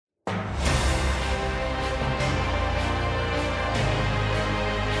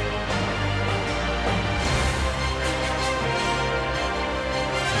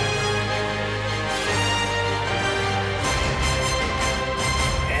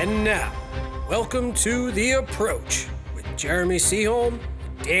And now, welcome to The Approach with Jeremy Seaholm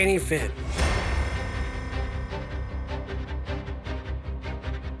and Danny Finn.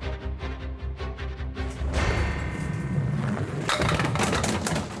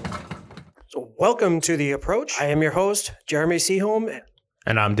 So welcome to The Approach. I am your host, Jeremy Seaholm.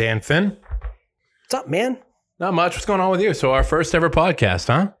 And I'm Dan Finn. What's up, man? Not much. What's going on with you? So our first ever podcast,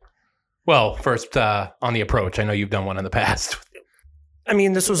 huh? Well, first on The Approach. I know you've done one in the past. I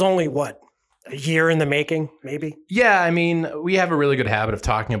mean, this was only, a year in the making, maybe? Yeah, I mean, we have a really good habit of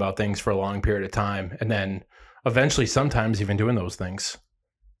talking about things for a long period of time. And then eventually, sometimes even doing those things.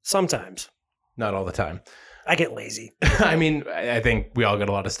 Sometimes. Not all the time. I get lazy. I mean, I think we all got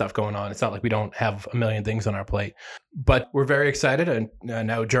a lot of stuff going on. It's not like we don't have a million things on our plate. But we're very excited. And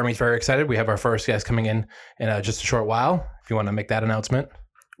now Jeremy's very excited. We have our first guest coming in just a short while. If you want to make that announcement.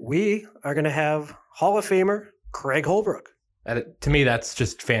 We are going to have Hall of Famer Craig Holbrook. To me, that's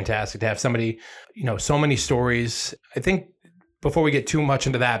just fantastic to have somebody, so many stories. I think before we get too much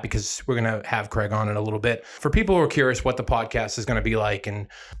into that, because we're going to have Craig on in a little bit, for people who are curious what the podcast is going to be like, and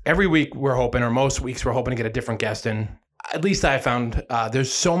every week we're hoping, or most weeks we're hoping to get a different guest in. At least I found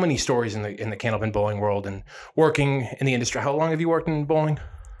there's so many stories in the candlepin bowling world and working in the industry. How long have you worked in bowling?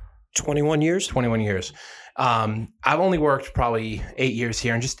 21 years. 21 years. I've only worked probably 8 years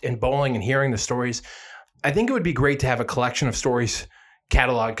here, and just in bowling and hearing the stories, I think it would be great to have a collection of stories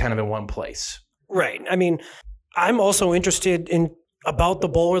cataloged kind of in one place. Right. I mean, I'm also interested in about the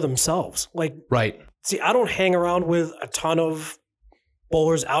bowler themselves. Right. See, I don't hang around with a ton of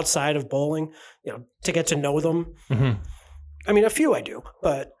bowlers outside of bowling, to get to know them. Mm-hmm. I mean, a few I do,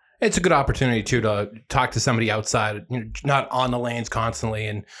 but it's a good opportunity too to talk to somebody outside, not on the lanes constantly.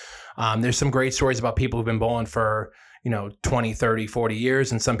 And there's some great stories about people who've been bowling for 20, 30, 40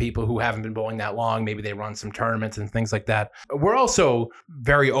 years, and some people who haven't been bowling that long. Maybe they run some tournaments and things like that. We're also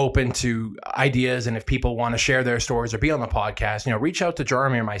very open to ideas, and if people want to share their stories or be on the podcast, reach out to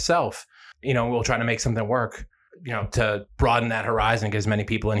Jeremy or myself. We'll try to make something work, to broaden that horizon, get as many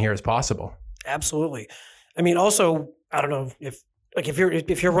people in here as possible. Absolutely. I mean, also, I don't know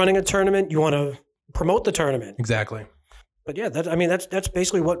if you're running a tournament, you want to promote the tournament. Exactly. But yeah, that's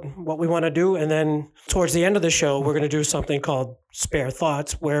basically what we want to do. And then towards the end of the show, we're going to do something called Spare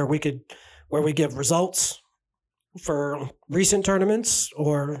Thoughts, where we give results for recent tournaments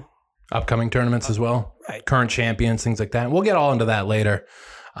or upcoming tournaments as well. Right. Current champions, things like that. We'll get all into that later.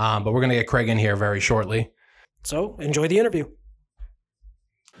 But we're going to get Craig in here very shortly. So enjoy the interview.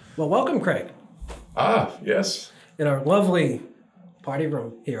 Well, welcome, Craig. Yes. In our lovely party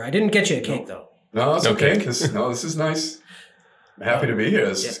room here. I didn't get you a cake, though. No, it's Okay. okay. This is nice. I'm happy to be here.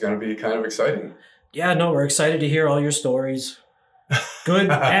 This is going to be kind of exciting. Yeah, no, we're excited to hear all your stories. Good,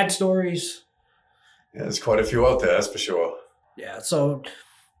 bad stories. Yeah, there's quite a few out there, that's for sure. Yeah, so,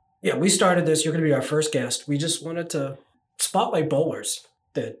 we started this. You're going to be our first guest. We just wanted to spotlight bowlers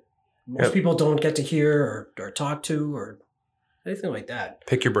that most people don't get to hear or talk to or anything like that.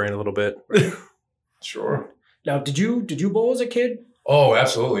 Pick your brain a little bit. Sure. Now, did you bowl as a kid? Oh,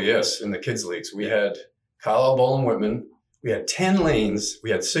 absolutely, yes. In the kids' leagues. We had Carlisle Bowl and Whitman. We had 10 lanes. We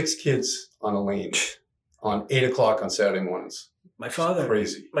had 6 kids on a lane on 8 o'clock on Saturday mornings. My father,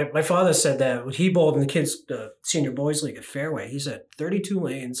 Crazy. My father said that when he bowled in the kids' senior boys league at Fairway, he said 32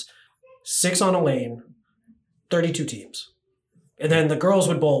 lanes, 6 on a lane, 32 teams. And then the girls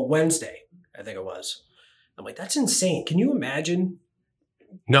would bowl Wednesday, I think it was. I'm like, that's insane. Can you imagine?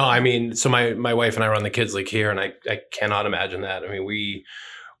 No, I mean, so my wife and I run the kids league here, and I cannot imagine that. I mean,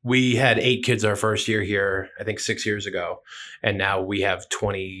 we had 8 kids our first year here, I think 6 years ago, and now we have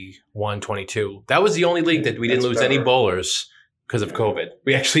 21, 22. That was the only league that we didn't lose any bowlers because of COVID.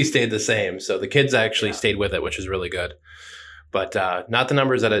 We actually stayed the same, so the kids actually stayed with it, which is really good. But not the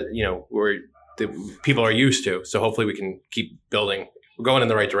numbers that the people are used to. So hopefully we can keep building. We're going in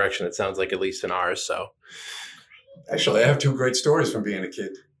the right direction. It sounds like, at least in ours. So. Actually, I have 2 great stories from being a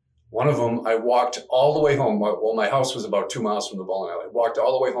kid. One of them, I walked all the way home. Well, my house was about 2 miles from the bowling alley. I walked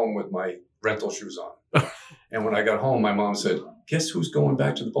all the way home with my rental shoes on. And when I got home, my mom said, guess who's going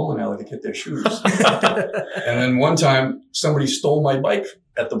back to the bowling alley to get their shoes? And then one time, somebody stole my bike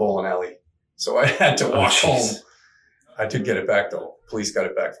at the bowling alley. So I had to walk home. I did get it back, though. Police got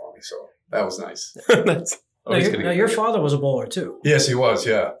it back for me. So that was nice. Now, your father was a bowler, too. Yes, he was,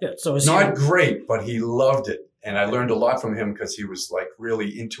 yeah. Yeah, so is Not great, but he loved it. And I learned a lot from him because he was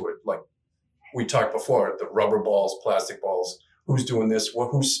really into it. Like we talked before, the rubber balls, plastic balls, who's doing this,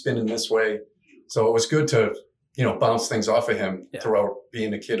 who's spinning this way. So it was good to, bounce things off of him throughout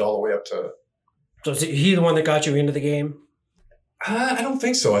being a kid all the way up to. So is he the one that got you into the game? I don't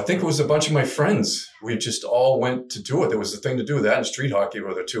think so. I think it was a bunch of my friends. We just all went to do it. There was a thing to do. That and street hockey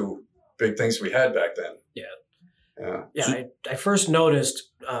were the two big things we had back then. Yeah, I first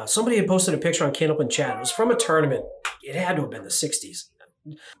noticed somebody had posted a picture on Candlepin Chat. It was from a tournament. It had to have been the 60s.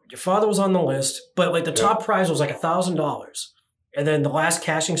 Your father was on the list, but like the top prize was like $1,000. And then the last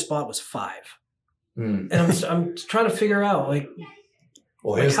cashing spot was $5. And I'm trying to figure out like,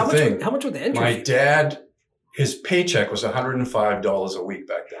 well, here's the thing. How much would the entry My fee? dad, his paycheck was $105 a week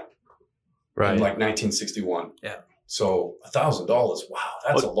back then. Right. In like 1961. Yeah. So $1,000. Wow,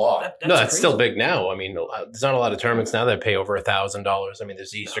 that's a lot. That's crazy. still big now. I mean, there's not a lot of tournaments now that pay over $1,000. I mean,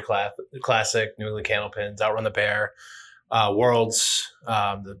 there's the Easter Classic, New England Candlepins, Outrun the Bear, Worlds.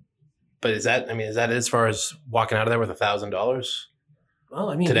 But is that as far as walking out of there with $1,000? Well,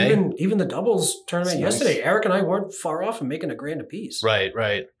 I mean, Today? even the doubles tournament That's yesterday, nice. Eric and I weren't far off from making $1,000 apiece. Right.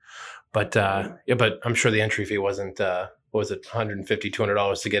 But but I'm sure the entry fee wasn't. What was it, $150,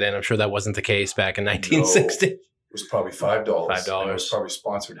 $200 to get in? I'm sure that wasn't the case back in 1960. It was probably $5. $5. And it was probably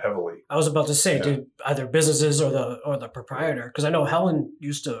sponsored heavily. I was about to say, did either businesses or the proprietor, because I know Helen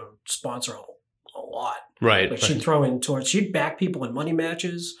used to sponsor a lot. Right. Like she'd throw in towards, she'd back people in money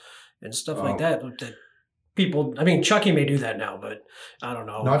matches and stuff like that. That people, I mean, Chucky may do that now, but I don't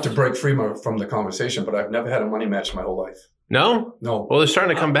know. Not to break free from the conversation, but I've never had a money match my whole life. No? No. Well, they're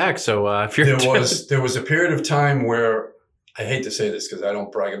starting to come back. So if you're There was a period of time where, I hate to say this because I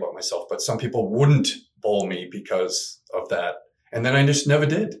don't brag about myself, but some people wouldn't bowl me because of that. And then I just never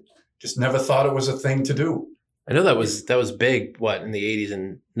did. Just never thought it was a thing to do. I know that was big. What, in the 80s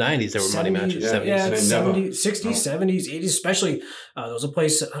and 90s there were money matches. 70s, 70s. yeah, And they 70s, 60s, 70s, 80s, especially there was a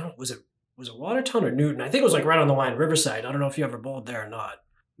place, I don't know, was it Watertown or Newton? I think it was like right on the line, Riverside. I don't know if you ever bowled there or not.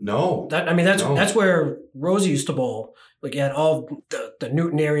 No. That's where Rosie used to bowl. Like you had all the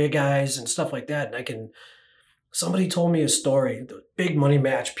Newton area guys and stuff like that. And somebody told me a story, the big money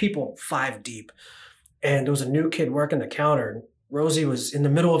match, people 5 deep. And there was a new kid working the counter. And Rosie was in the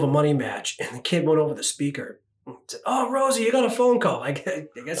middle of a money match, and the kid went over the speaker and said, "Oh, Rosie, you got a phone call." I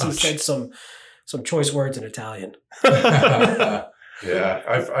guess he said some choice words in Italian. Yeah,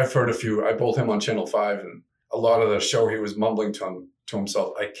 I've heard a few. I bowled him on Channel 5, and a lot of the show he was mumbling to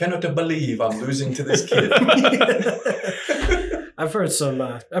himself, "I cannot believe I'm losing to this kid." I've heard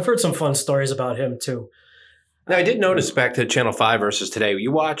some fun stories about him too. Now, I did notice back to Channel 5 versus today,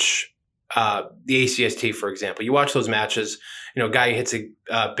 you watch the ACST, for example. You watch those matches, guy hits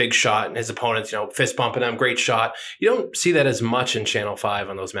a big shot and his opponent's, fist bumping him, great shot. You don't see that as much in Channel 5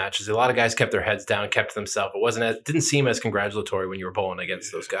 on those matches. A lot of guys kept their heads down, kept to themselves. It didn't seem as congratulatory when you were bowling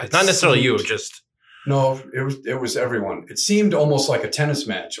against those guys. Not necessarily you, just... No, it was everyone. It seemed almost like a tennis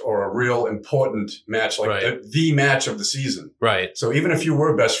match or a real important match, like the match of the season. Right. So even if you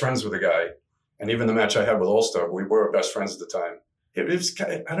were best friends with a guy, and even the match I had with Ulster, we were best friends at the time. It was,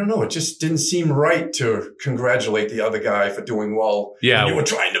 I don't know, it just didn't seem right to congratulate the other guy for doing well. Yeah. You were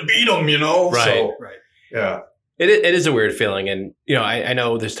trying to beat him, Right. So, Right. Yeah. It is a weird feeling. And, I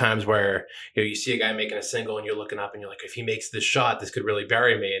know there's times where, you see a guy making a single and you're looking up and you're like, if he makes this shot, this could really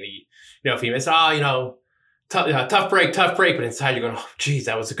bury me. And he, if he misses, tough break. But inside you're going, oh, geez,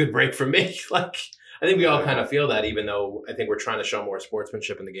 that was a good break for me. Like, I think we all kind of feel that, even though I think we're trying to show more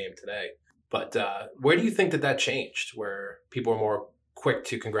sportsmanship in the game today. But where do you think that changed, where people are more quick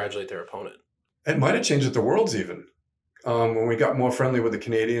to congratulate their opponent? It might have changed at the Worlds even. When we got more friendly with the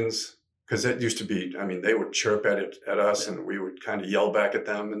Canadians, because it used to be, they would chirp at us and we would kind of yell back at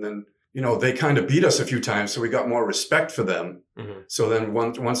them. And then, they kind of beat us a few times, so we got more respect for them. Mm-hmm. So then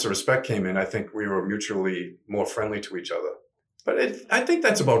once the respect came in, I think we were mutually more friendly to each other. But I think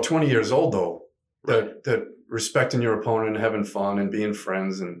that's about 20 years old, though, that respecting your opponent, having fun and being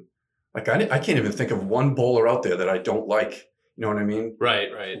friends. And like, I can't even think of one bowler out there that I don't like. You know what I mean? Right.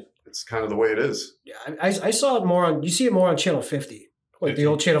 It's kind of the way it is. Yeah, I saw it more you see it more on Channel 50. Like 50. The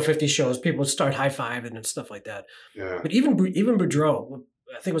old Channel 50 shows, people would start high-fiving and stuff like that. Yeah. But even Boudreau,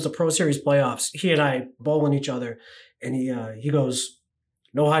 I think it was the Pro Series playoffs, he and I bowling each other, and he goes,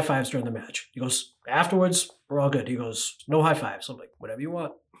 no high fives during the match. He goes, afterwards, we're all good. He goes, no high fives. I'm like, whatever you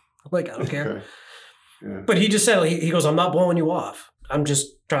want. I'm like, I don't care. Okay. Yeah. But he just said, he goes, I'm not blowing you off. I'm just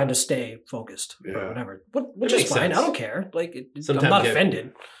trying to stay focused or whatever. Which is fine. Sense. I don't care. Like, I'm not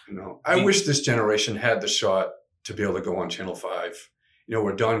offended. I wish this generation had the shot to be able to go on Channel 5,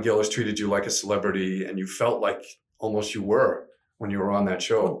 where Don Gillis treated you like a celebrity and you felt like almost you were when you were on that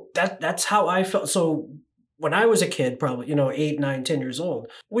show. Well, that's how I felt. So when I was a kid, probably, 8, 9, 10 years old,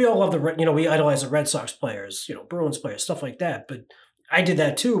 we all love we idolize the Red Sox players, Bruins players, stuff like that. But I did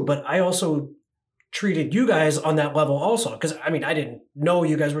that too. But I also treated you guys on that level also. Because, I mean, I didn't know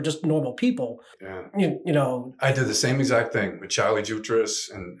you guys were just normal people. Yeah. You know. I did the same exact thing with Charlie Jutras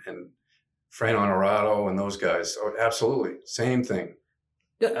and Fran Honorado and those guys. Oh, absolutely. Same thing.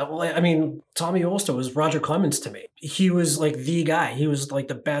 Yeah, well, I mean, Tommy Olster was Roger Clemens to me. He was like the guy. He was like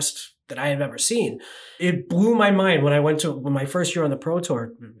the best that I had ever seen. It blew my mind when I went to my first year on the Pro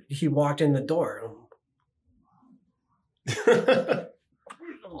Tour. He walked in the door. I'm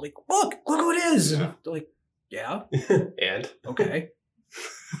like, look who it is. Yeah. They're like, yeah. And? Okay.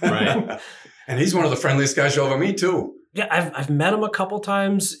 Right. And he's one of the friendliest guys you'll ever meet, too. Yeah, I've met him a couple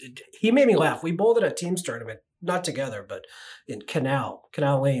times. He made me laugh. We bowled at a teams tournament, not together, but in Canal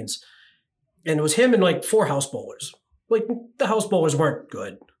Lanes. And it was him and like 4 house bowlers. Like the house bowlers weren't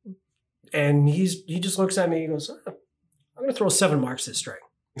good. And he just looks at me and goes, I'm going to throw 7 marks this string.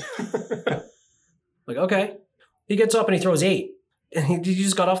 Like, okay. He gets up and he throws 8. And he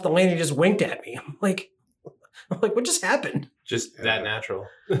just got off the lane and he just winked at me. I'm like, what just happened? Just that natural.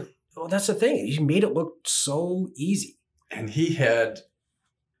 Well, that's the thing. He made it look so easy. And he had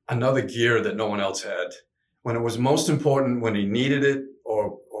another gear that no one else had. When it was most important, when he needed it,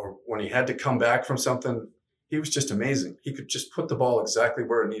 or when he had to come back from something, he was just amazing. He could just put the ball exactly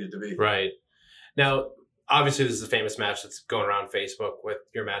where it needed to be. Right. Now, obviously, this is a famous match that's going around Facebook with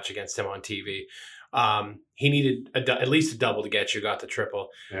your match against him on TV. He needed at least a double to get you, got the triple.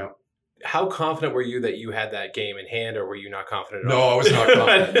 Yeah. How confident were you that you had that game in hand, or were you not confident at No, all? I was not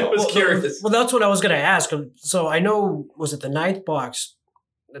confident. I was curious. Well, that's what I was going to ask. So I know, was it the 9th box?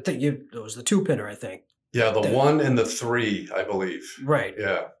 I think it was the 2-pinner, I think. Yeah, the 1 and the 3, I believe. Right.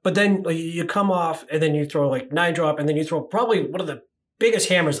 Yeah. But then you come off and then you throw like 9 drop and then you throw probably one of the biggest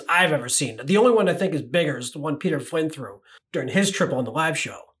hammers I've ever seen. The only one I think is bigger is the one Peter Flynn threw during his triple on the live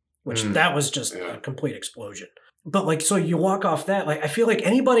show, which that was just a complete explosion. But like, so you walk off that, like, I feel like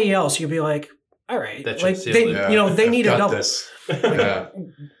anybody else, you'd be like, all right, like they need a double. Yeah.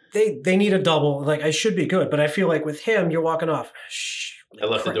 They need a double. Like, I should be good. But I feel like with him, you're walking off. I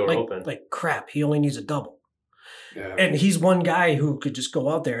left the door open. Like crap, he only needs a double. Yeah. And he's one guy who could just go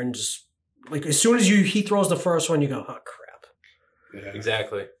out there and just like as soon as he throws the first one, you go, oh crap. Yeah.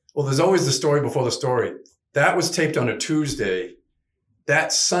 Exactly. Well, there's always the story before the story. That was taped on a Tuesday.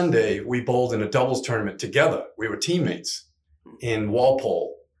 That Sunday, we bowled in a doubles tournament together. We were teammates in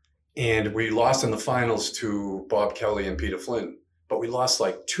Walpole, and we lost in the finals to Bob Kelly and Peter Flynn. But we lost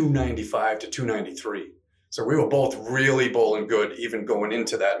like 295 to 293. So we were both really bowling good, even going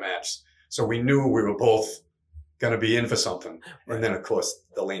into that match. So we knew we were both going to be in for something. And then, of course,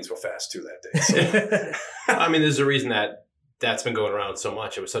 the lanes were fast too that day. So. I mean, there's a reason that's been going around so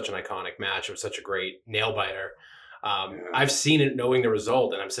much. It was such an iconic match. It was such a great nail biter. I've seen it knowing the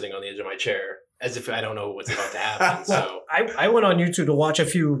result, and I'm sitting on the edge of my chair as if I don't know what's about to happen. So I went on YouTube to watch a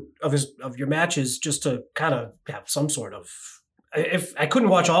few of your matches just to kind of have some sort of. If I couldn't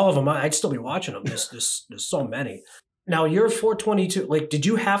watch all of them, I'd still be watching them. There's so many. Now you're 422. Like, did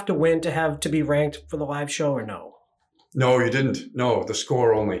you have to win to be ranked for the live show or no? No, you didn't. No, the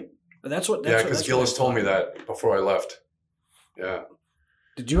score only. That's what. Yeah, because Gillis told me that before I left. Yeah.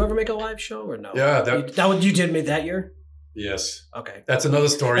 Did you ever make a live show or no? Yeah, you did me that year. Yes. Okay. That's another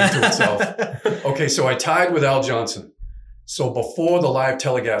story to itself. Okay, so I tied with Al Johnson. So before the live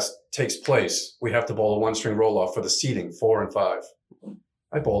telecast takes place, we have to bowl a 1-string roll-off for the seeding, 4 and 5.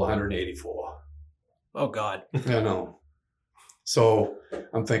 I bowled 184. Oh, God. Yeah, no. So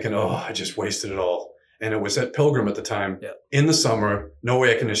I'm thinking, I just wasted it all. And it was at Pilgrim at the time. Yeah. In the summer, no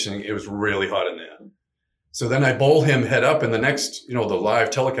air conditioning. It was really hot in there. So then I bowl him head up in the next, the live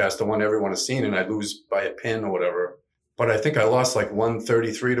telecast, the one everyone has seen, and I lose by a pin or whatever. But I think I lost like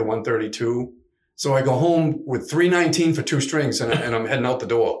 133 to 132. So I go home with 319 for 2 strings, and I'm heading out the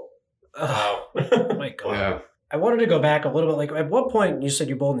door. Wow. Oh, my God. Yeah. I wanted to go back a little bit. Like, at what point, you said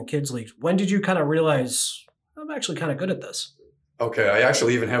you bowled in the kids' leagues. When did you kind of realize, I'm actually kind of good at this? Okay, I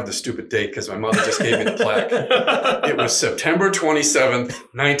actually even have the stupid date because my mother just gave me the plaque. It was September 27th,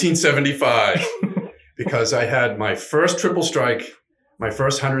 1975. Because I had my first triple strike, my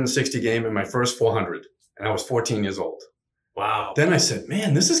first 160 game, and my first 400. And I was 14 years old. Wow. Then I said,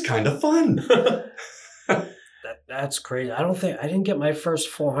 man, this is kind of fun. That's crazy. I didn't get my first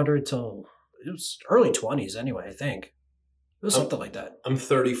 400 till it was early 20s anyway, I think. It was something like that. I'm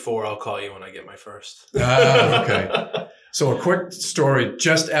 34. I'll call you when I get my first. Okay. So a quick story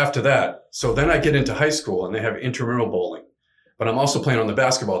just after that. So then I get into high school and they have intramural bowling. But I'm also playing on the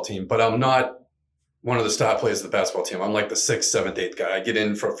basketball team. But I'm not one of the star players of the basketball team. I'm like the 6th, 7th, 8th guy. I get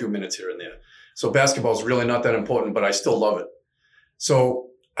in for a few minutes here and there. So basketball is really not that important, but I still love it. So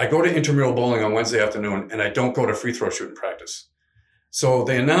I go to intramural bowling on Wednesday afternoon, and I don't go to free throw shooting practice. So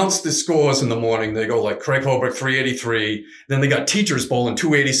they announced the scores in the morning. They go like Craig Holbrook 383. Then they got teachers bowling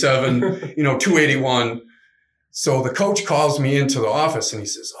 287, 281. So the coach calls me into the office and he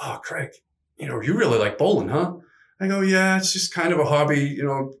says, "Oh, Craig, you really like bowling, huh?" I go, "Yeah, it's just kind of a hobby.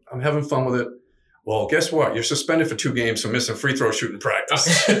 I'm having fun with it." "Well, guess what? You're suspended for 2 games for missing free throw shooting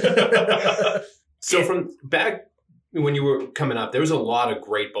practice." So from back when you were coming up, there was a lot of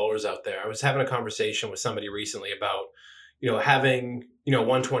great bowlers out there. I was having a conversation with somebody recently about, having,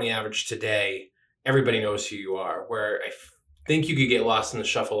 120 average today, everybody knows who you are, where I think you could get lost in the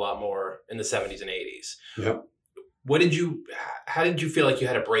shuffle a lot more in the 70s and 80s. Yep. How did you feel like you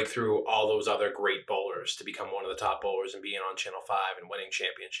had to break through all those other great bowlers to become one of the top bowlers and being on Channel 5 and winning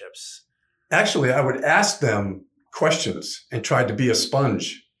championships? Actually, I would ask them questions and try to be a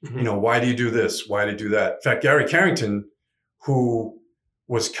sponge. Mm-hmm. Why do you do this? Why do you do that? In fact, Gary Carrington, who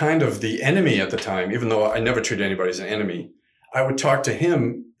was kind of the enemy at the time, even though I never treated anybody as an enemy, I would talk to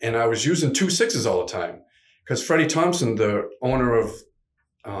him and I was using 2 6s all the time because Freddie Thompson, the owner of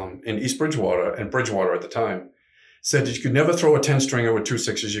in East Bridgewater and Bridgewater at the time, said that you could never throw a 10 stringer with 2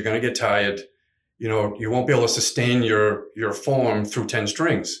 6s. You're going to get tired. You won't be able to sustain your form through 10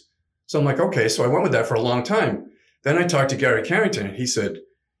 strings. So I'm like, okay. So I went with that for a long time. Then I talked to Gary Carrington and he said,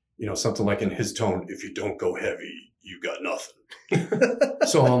 something like in his tone, "If you don't go heavy, you got nothing."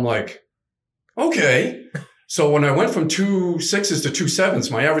 So I'm like, okay. So when I went from 2 6s to 2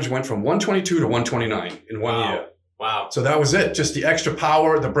 7s, my average went from 122 to 129 in 1 year. Wow. So that was it. Just the extra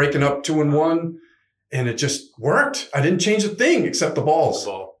power, the breaking up 2 and 1. And it just worked. I didn't change a thing except the balls.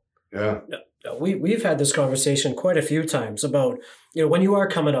 Yeah. We've had this conversation quite a few times about, when you are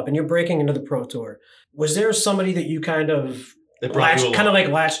coming up and you're breaking into the Pro Tour, was there somebody that you kind of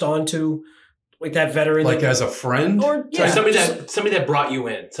latched onto, like that veteran? Like as a friend? Or somebody that brought you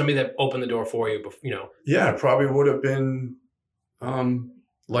in, somebody that opened the door for you, Yeah, it probably would have been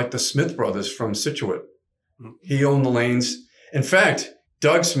like the Smith brothers from Scituate. He owned the lanes. In fact,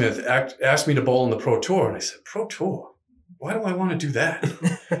 Doug Smith asked me to bowl in the Pro Tour. And I said, "Pro Tour? Why do I want to do that?"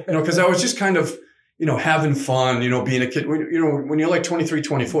 Because I was just kind of, having fun, being a kid. When you're like 23,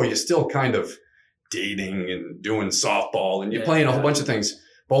 24, you're still kind of dating and doing softball and you're playing a whole bunch of things.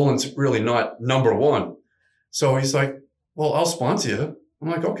 Bowling's really not number one. So he's like, "Well, I'll sponsor you." I'm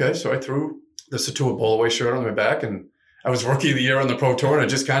like, okay. So I threw the Scituate Bowlaway shirt on my back and I was Rookie of the Year on the Pro Tour and it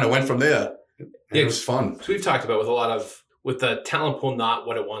just kind of went from there. It was fun. So we've talked about with the talent pool not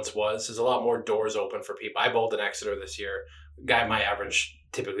what it once was, there's a lot more doors open for people. I bowled in Exeter this year. Guy my average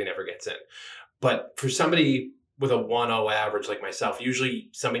typically never gets in. But for somebody with a 1.0 average like myself, usually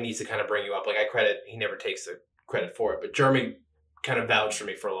somebody needs to kind of bring you up. Like he never takes the credit for it. But Jeremy kind of vouched for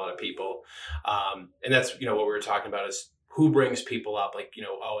me for a lot of people. And that's, what we were talking about is who brings people up. Like,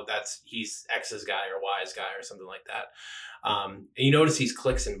 he's X's guy or Y's guy or something like that. And you notice he's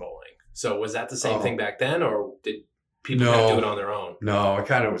clicks in bowling. So was that the same thing back then or did people kind of do it on their own? No, I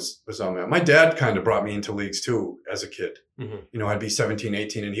kind of was on that. My dad kind of brought me into leagues too as a kid. Mm-hmm. I'd be 17,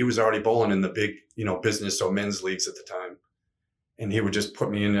 18, and he was already bowling in the big, business or men's leagues at the time. And he would just put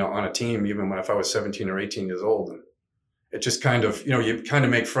me in on a team even if I was 17 or 18 years old. And it just kind of, you kind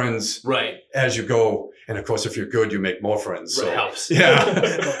of make friends as you go. And of course, if you're good, you make more friends. So it helps.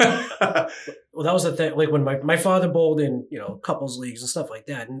 Yeah. Well, that was the thing. Like when my father bowled in, couples leagues and stuff like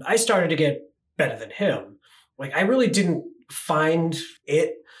that. And I started to get better than him. Like I really didn't find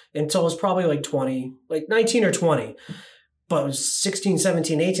it until I was probably like 20, like 19 or 20. But I was 16,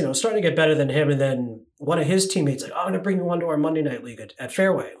 17, 18. I was starting to get better than him. And then one of his teammates like, "Oh, I'm going to bring you one to our Monday night league at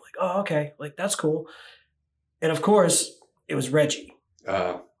Fairway." I'm like, "Oh, okay. Like that's cool." And of course, it was Reggie.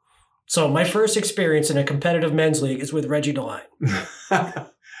 So my first experience in a competitive men's league is with Reggie DeLine.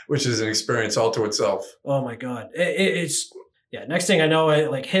 Which is an experience all to itself. Oh my God. It's next thing I know,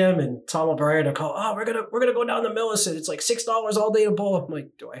 like him and Tom O'Brien are called, "Oh, we're gonna go down to Millicent. It's like $6 all day to bowl." I'm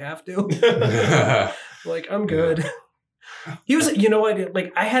like, "Do I have to?" Like, I'm good. He was,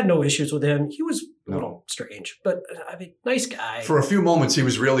 like I had no issues with him. He was a little strange, but I mean, nice guy. For a few moments, he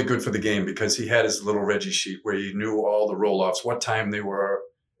was really good for the game because he had his little Reggie sheet where you knew all the roll-offs, what time they were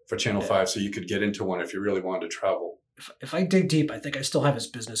for Channel 5, so you could get into one if you really wanted to travel. If I dig deep, I think I still have his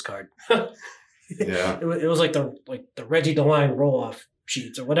business card. Yeah. It was like the Reggie DeLine roll-off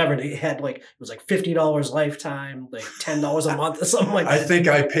sheets or whatever. They had it was like $50 lifetime, like $10 a month or something like that. I think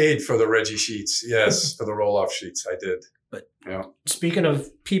I paid for the Reggie sheets. Yes, for the roll-off sheets, I did. But speaking of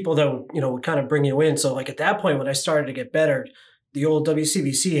people that would kind of bring you in, so like at that point when I started to get better, the old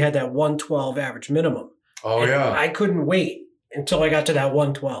WCBC had that 112 average minimum. Oh, and yeah. I couldn't wait until I got to that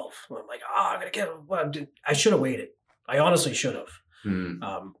 112. I'm like, I'm gonna get it. I should have waited. I honestly should have.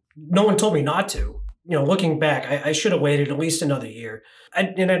 No one told me not to. looking back, I should have waited at least another year.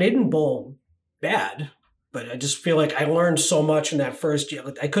 And I didn't bowl bad, but I just feel like I learned so much in that first year.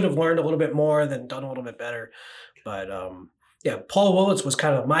 I could have learned a little bit more, then done a little bit better. But Paul Willits was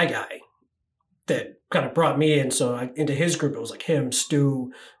kind of my guy that kind of brought me in. So into his group, it was like him,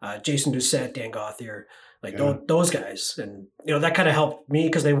 Stu, Jason Doucette, Dan Gauthier, those guys. And, that kind of helped me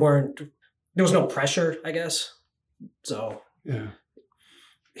because there was no pressure, I guess. So. Yeah.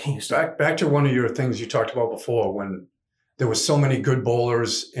 Back to one of your things you talked about before, when there was so many good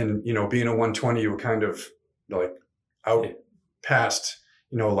bowlers and, being a 120, you were kind of like out past,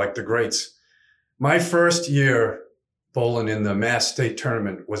 like the greats. My first year bowling in the Mass State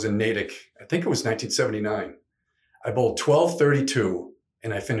Tournament was in Natick. I think it was 1979. I bowled 12-32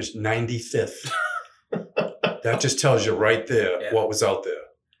 and I finished 95th. That just tells you right there what was out there.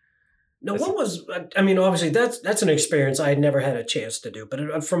 No, obviously that's an experience I had never had a chance to do.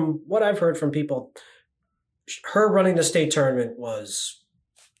 But from what I've heard from people, her running the state tournament was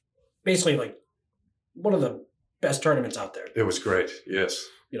basically like one of the best tournaments out there. It was great, yes.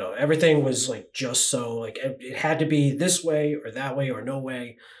 Everything was like just so, like it had to be this way or that way or no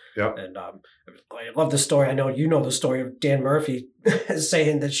way. Yeah. And I love the story. I know you know the story of Dan Murphy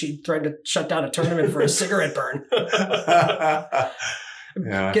saying that she threatened to shut down a tournament for a cigarette burn.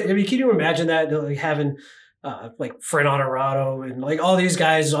 Yeah. Can you imagine that, like having like Fred Honorado and like all these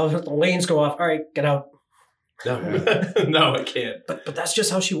guys, all the lanes go off. All right, get out. No, no, I can't. But that's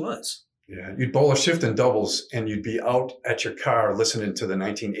just how she was. Yeah, you'd bowl a shift in doubles, and you'd be out at your car listening to the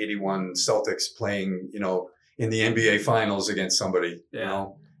 1981 Celtics playing, in the NBA Finals against somebody.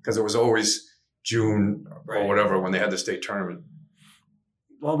 Because it was always June or whatever when they had the state tournament.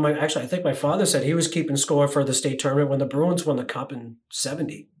 Well, I think my father said he was keeping score for the state tournament when the Bruins won the cup in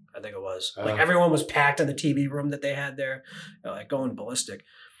 70, I think it was. Like everyone was packed in the TV room that they had there, like going ballistic.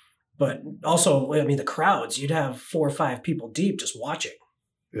 But also, the crowds, you'd have 4 or 5 people deep just watching.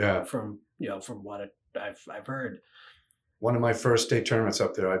 Yeah. From what I've heard. One of my first state tournaments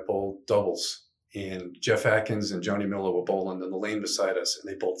up there, I bowled doubles. And Jeff Atkins and Johnny Miller were bowling in the lane beside us, and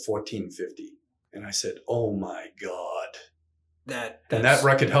they bowled 1450. And I said, oh, my God. And that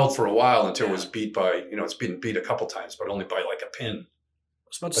record held for a while until it was beat by, it's been beat a couple times, but only by like a pin. I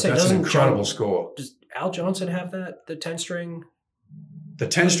was about to say, that's an incredible score. Does Al Johnson have that, the 10-string? The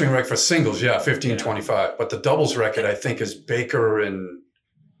 10-string record for singles, 1525. But the doubles record, I think, is Baker and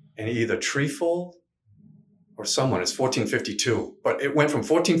either Treeful or someone. It's 1452. But it went from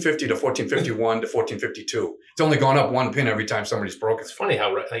 1450 to 1451 to 1452. It's only gone up 1 pin every time somebody's broken. It's funny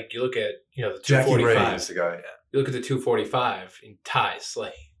how, like, you look at, the Jackie Ray 245. is the guy. You look at the 245 in ties,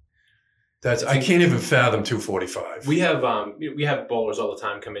 like. I can't even fathom 245. We have bowlers all the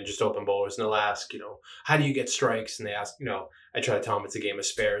time come in, just open bowlers, and they'll ask, how do you get strikes? And they ask, I try to tell them it's a game of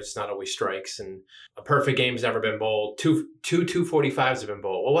spares. It's not always strikes. And a perfect game's never been bowled. Two 245s have been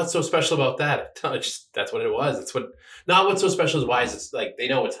bowled. Well, what's so special about that? That's what it was. It's not what's so special is why it's like they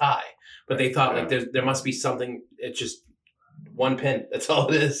know it's high, but they thought like there must be something. It's just 1 pin. That's all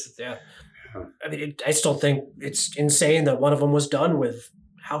it is. Yeah. I still think it's insane that one of them was done with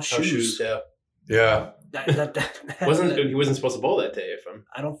house shoes. Yeah. He wasn't supposed to bowl that day.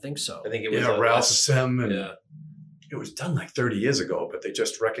 I don't think so. I think it was Ralph Sim, and it was done like 30 years ago, but they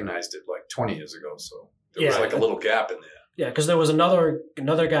just recognized it like 20 years ago. So there was like a little gap in there. Yeah, because there was another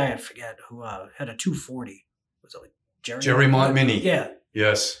guy, I forget, who had a 240. Was it like Jerry Montminy? Yeah.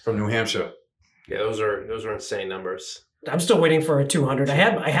 Yes, from New Hampshire. Yeah, those are insane numbers. I'm still waiting for a 200. I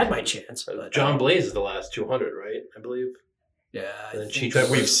had my chance. But, John Blaze is the last 200, right? I believe. Yeah. That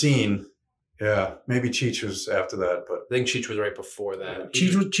we've seen. Yeah, maybe Cheech was after that, but I think Cheech was right before that.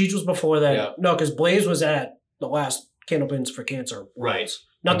 Cheech was before that. Yeah. No, because Blaze was at the last Candlepins for Cancer Worlds. Right.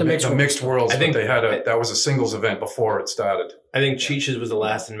 Not the mixed worlds. The mixed worlds. I think they had that was a singles event before it started. I think Cheech's was the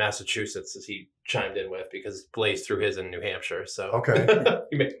last in Massachusetts, as he chimed in with, because Blaze threw his in New Hampshire. So okay,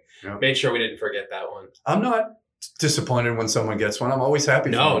 he made sure we didn't forget that one. I'm not disappointed when someone gets one. I'm always happy.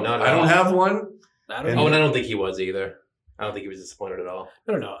 No, for not I don't have one. And I don't think he was either. I don't think he was disappointed at all.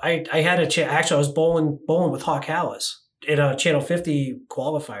 I don't know. I had a chance. Actually, I was bowling with Hawk Hallis in a Channel 50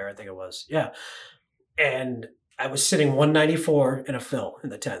 qualifier, I think it was. Yeah. And I was sitting 194 in a fill in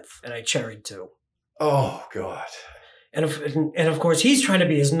the 10th, and I cherried 2. Oh, God. And of course, he's trying to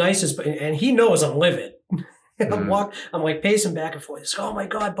be as nice as, and he knows I'm livid. And I'm like pacing back and forth. He's like, oh my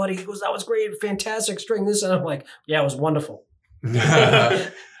God, buddy. He goes, that was great. Fantastic string this. And I'm like, yeah, it was wonderful.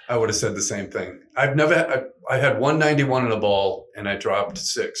 I would have said the same thing. I had 191 in a ball, and I dropped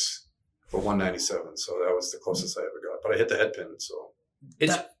 6 for 197. So that was the closest I ever got. But I hit the head pin. So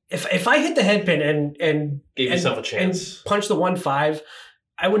if I hit the head pin and gave yourself a chance and punch the 1-5,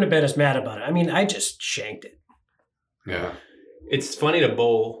 I wouldn't have been as mad about it. I mean, I just shanked it. Yeah. It's funny to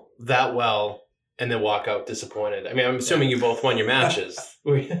bowl that well and then walk out disappointed. I mean, I'm assuming you both won your matches.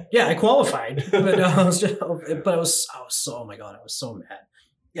 Yeah, I qualified, but I was so, oh my God, I was so mad.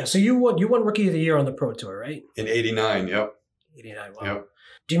 Yeah, so you won Rookie of the Year on the Pro Tour, right? In 89, yep. 89, wow. Yep.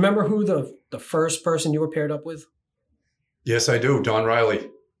 Do you remember who the first person you were paired up with? Yes, I do. Don Riley.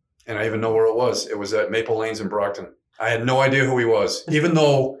 And I even know where it was. It was at Maple Lanes in Brockton. I had no idea who he was, even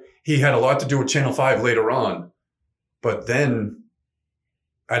though he had a lot to do with Channel 5 later on. But then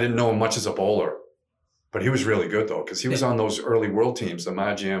I didn't know him much as a bowler. But he was really good, though, because he was on those early world teams, the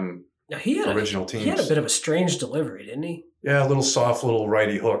Majam original teams. He had a bit of a strange delivery, didn't he? Yeah, a little soft, little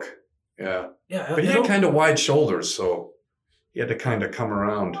righty hook. Yeah. Yeah. But he had kind of wide shoulders, so he had to kind of come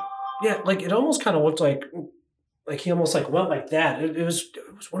around. Yeah, like it almost kind of looked like he almost like went like that. It was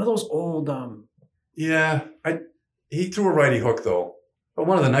one of those old. Yeah, he threw a righty hook though. But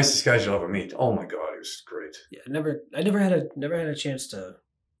one of the nicest guys you'll ever meet. Oh my God, he was great. Yeah, I never had a chance to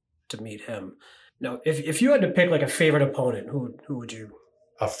meet him. Now, if you had to pick like a favorite opponent, who would you?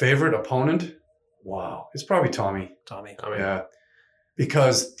 A favorite opponent? Wow, it's probably Tommy. Tommy. Yeah,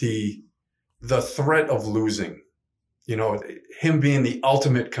 because the threat of losing, you know, him being the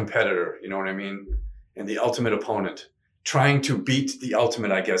ultimate competitor, you know what I mean, and the ultimate opponent. Trying to beat the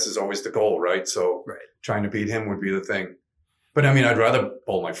ultimate, I guess, is always the goal, right? So trying to beat him would be the thing. But I mean, I'd rather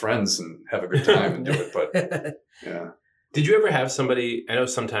bowl my friends and have a good time and do it. But yeah. Did you ever have somebody, I know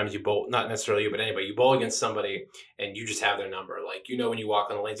sometimes you bowl, not necessarily you, but anybody, you bowl against somebody and you just have their number. Like, you know, when you walk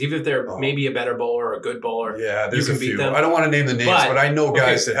on the lanes, even if they're maybe a better bowler or a good bowler, there's you can a few. beat them. I don't want to name the names, but I know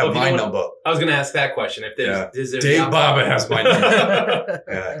guys that have my number. I was going to ask that question. If there's Dave Barber has my number.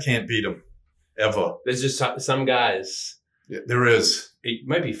 Yeah, I can't beat him. Ever. There's just some guys. Yeah, there is. It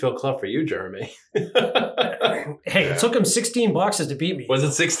might be Phil Clough for you, Jeremy. Hey, it took him 16 boxes to beat me. Was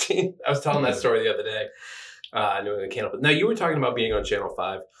it 16? I was telling that story the other day. New England Candle. Now, you were talking about being on Channel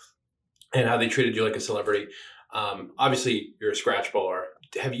 5 and how they treated you like a celebrity. Obviously, you're a scratch bowler.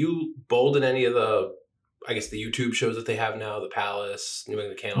 Have you bowled in any of the YouTube shows that they have now, The Palace, New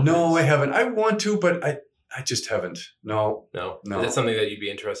England Candle? No, I haven't. I want to, but I just haven't. No. Is that something that you'd be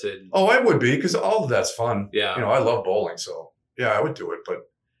interested in? Oh, I would be, because all of that's fun. Yeah. You know, I love bowling, so yeah, I would do it. But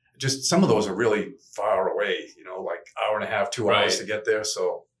just some of those are really far away, you know, like hour and a half, 2 hours to get there.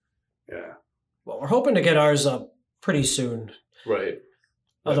 So, yeah. Well, we're hoping to get ours up pretty soon. Right.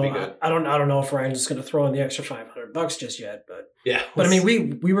 Although I don't know if Ryan's just going to throw in the extra $500 just yet, but yeah. But I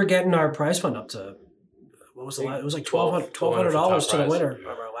mean, we were getting our prize fund up to what was the last? It was like $1,200 to the winner of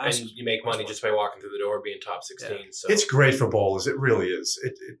our last. And you make money just by walking through the door, being top 16. Yeah. So it's great for bowlers. It really is.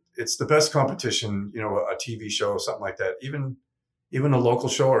 It's the best competition. You know, a TV show, something like that. Even a local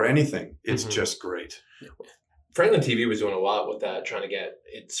show or anything. It's just great. Yeah. Franklin TV was doing a lot with that, trying to get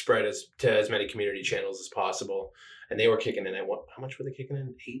it spread to as many community channels as possible. And they were kicking in at what? How much were they kicking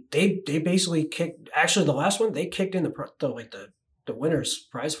in? 8? They basically kicked. Actually, the last one they kicked in the winner's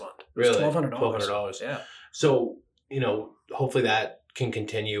prize fund. Really, $1,200. Yeah. So hopefully that can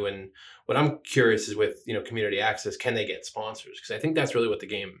continue. And what I'm curious is with community access, can they get sponsors? Because I think that's really what the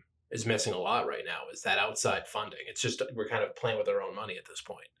game is missing a lot right now, is that outside funding. It's just we're kind of playing with our own money at this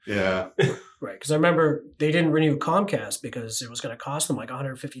point. Yeah. Right. Because I remember they didn't renew Comcast because it was going to cost them like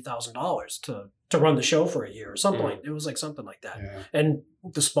 $150,000 to run the show for a year or something. Like it was like something like that. Yeah. And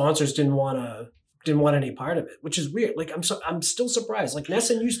the sponsors didn't want any part of it, which is weird. Like I'm still surprised. Like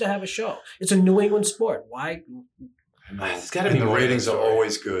Nesson used to have a show. It's a New England sport. Why? There's got to be the more. Ratings are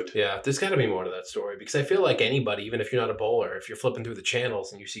always good. Yeah, there's got to be more to that story, because I feel like anybody, even if you're not a bowler, if you're flipping through the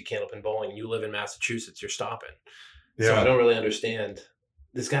channels and you see Candlepin Bowling and you live in Massachusetts, you're stopping. Yeah. So I don't really understand.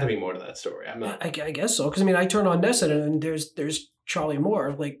 There's got to be more to that story. I'm not. I guess so, because I mean, I turn on Nesson and there's Charlie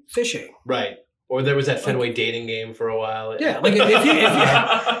Moore like fishing. Right. Or there was that Fenway dating game for a while. Yeah, like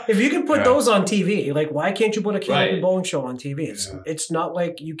if you can put those on TV, like why can't you put a Candlepin Bowling show on TV? It's not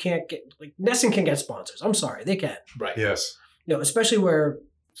like you can't get, like Nesson can get sponsors. I'm sorry, they can. Right. Yes. Especially where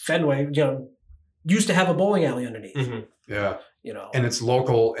Fenway, used to have a bowling alley underneath. Mm-hmm. Yeah. And it's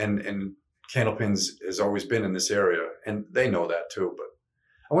local, and Candlepins has always been in this area, and they know that too. But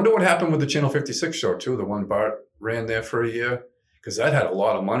I wonder what happened with the Channel 56 show too, the one Bart ran there for a year, because that had a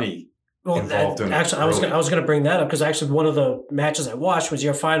lot of money. Well, I was going to bring that up, because actually one of the matches I watched was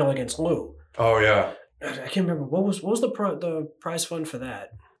your final against Lou. Oh yeah, I can't remember what was the prize fund for that.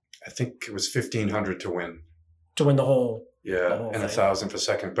 I think it was $1,500 to win. To win the whole. Yeah, and $1,000 for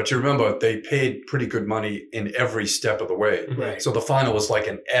second. But you remember they paid pretty good money in every step of the way. Right. So the final was like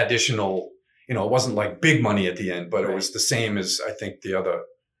an additional. It wasn't like big money at the end, but it was the same as I think the other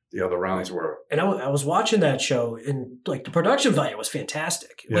the other rounds were. And I was watching that show, and like the production value was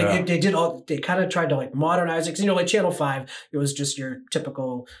fantastic. Yeah. Like they kind of tried to like modernize it. 'Cause, like Channel 5, it was just your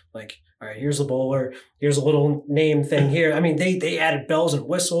typical like, all right, here's the bowler, here's a little name thing here. I mean, they added bells and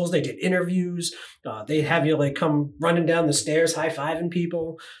whistles. They did interviews. They have you like come running down the stairs, high-fiving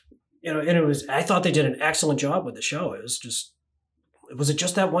people. And I thought they did an excellent job with the show. Was it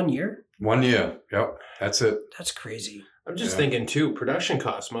just that 1 year? 1 year. Yep. That's it. That's crazy. I'm just thinking too, production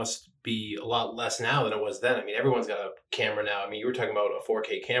costs must be a lot less now than it was then. I mean, everyone's got a camera now. I mean, you were talking about a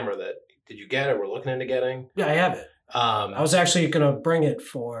 4K camera did you get it? We're looking into getting? Yeah, I have it. I was actually going to bring it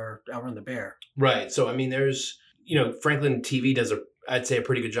for Outrun the Bear. Right. So, I mean, there's, Franklin TV does I'd say a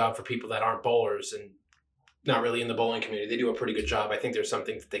pretty good job for people that aren't bowlers and not really in the bowling community. They do a pretty good job. I think there's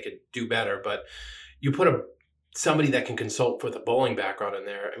something that they could do better, but you put somebody that can consult with a bowling background in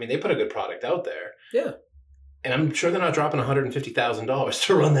there. I mean, they put a good product out there. Yeah. And I'm sure they're not dropping $150,000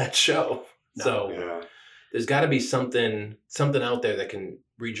 to run that show. No. So there's got to be something out there that can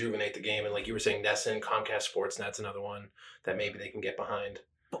rejuvenate the game. And like you were saying, Nesson, Comcast Sportsnet's another one that maybe they can get behind.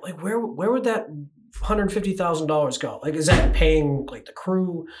 But like, where would that $150,000 go? Like, is that paying like the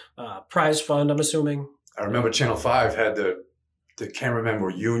crew, prize fund? I'm assuming. I remember Channel 5 had the cameramen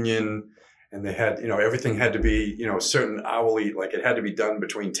were union. And they had, everything had to be, certain hourly, like it had to be done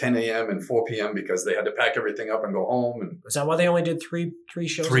between 10 a.m. and 4 p.m. because they had to pack everything up and go home. And is that why they only did three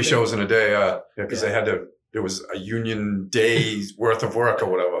shows? 3 shows in a day, because they had to, there was a union day's worth of work or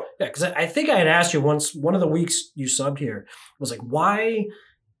whatever. Yeah, because I think I had asked you once, one of the weeks you subbed here, was like, why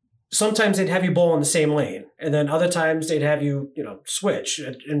sometimes they'd have you bowl in the same lane, and then other times they'd have you, switch.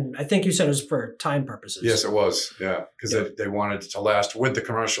 And I think you said it was for time purposes. Yes, it was. Yeah, because they wanted it to last with the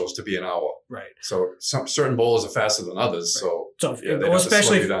commercials to be an hour. Right. So certain bowlers are faster than others. Right. So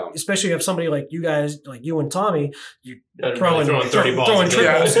especially if you have somebody like you guys, like you and Tommy, you throwing 30 balls, throwing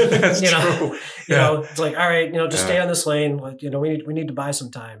triples. Yeah, that's true. It's like, all right, just stay on this lane. Like, we need to buy some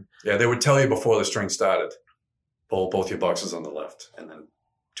time. Yeah, they would tell you before the string started, bowl both your boxes on the left, and then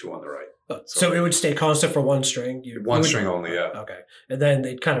 2 on the right. So it would stay constant for one string? String only, yeah. Okay. And then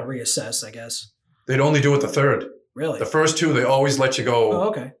they'd kind of reassess, I guess. They'd only do it the third. Really? The first 2, they always let you go. Oh,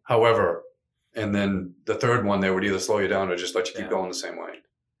 okay. However, and then the third one, they would either slow you down or just let you keep going the same way.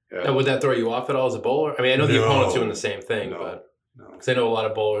 Yeah. Now, would that throw you off at all as a bowler? I mean, I know the opponent's doing the same thing, but because I know a lot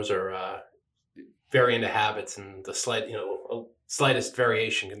of bowlers are very into habits, and the slightest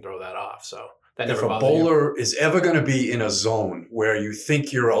variation can throw that off. So that never bothers you. If a bowler is ever going to be in a zone where you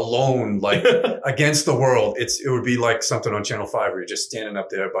think you're alone, like against the world, it would be like something on Channel 5 where you're just standing up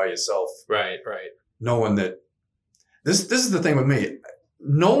there by yourself. Right. Knowing that this is the thing with me.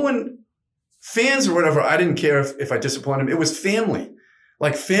 No one, fans or whatever, I didn't care if I disappointed them. It was family.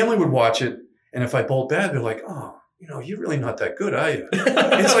 Like family would watch it, and if I bowled bad, they're like, oh, you're really not that good, are you?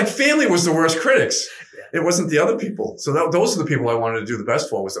 It's like family was the worst critics. Yeah. It wasn't the other people. So those are the people I wanted to do the best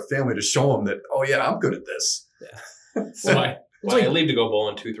for, was the family, to show them that, oh yeah, I'm good at this. Yeah. So I leave to go bowl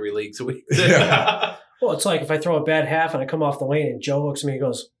in 2-3 leagues a week. Yeah. Well, it's like if I throw a bad half and I come off the lane and Joe looks at me and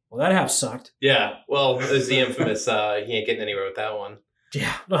goes, well, that half sucked. Yeah. Well, there's the infamous, he ain't getting anywhere with that one.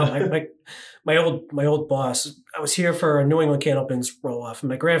 Yeah. No, my old boss, I was here for a New England Candlepins roll off, and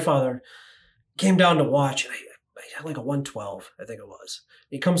my grandfather came down to watch, and I had like a 112, I think it was.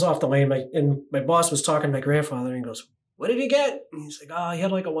 He comes off the lane, and my boss was talking to my grandfather, and he goes, what did he get? And he's like, oh, he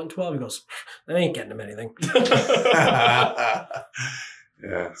had like a 112. He goes, that ain't getting him anything.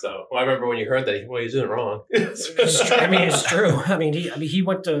 Yeah. So I remember when you heard that, he's doing it wrong. It's true. I mean, he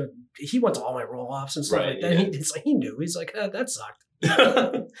went to all my roll offs and stuff like that. Yeah. He knew. He's like, that sucked.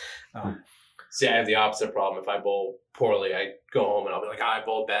 See, I have the opposite problem. If I bowl poorly, I go home and I'll be like, I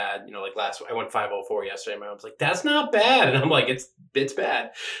bowled bad. Like I went 504 yesterday. My mom's like, that's not bad. And I'm like, it's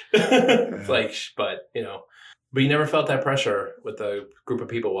bad. It's like, but you never felt that pressure with a group of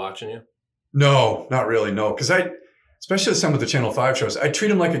people watching you? No, not really. No. Because especially some of the Channel 5 shows, I treat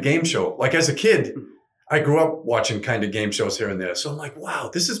them like a game show. Like as a kid, I grew up watching kind of game shows here and there. So I'm like, wow,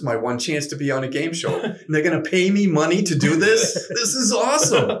 this is my one chance to be on a game show. And they're going to pay me money to do this? This is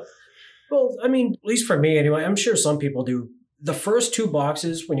awesome. Well, I mean, at least for me anyway, I'm sure some people do. The first 2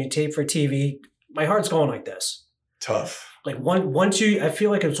 boxes when you tape for TV, my heart's going like this. Tough. Like I feel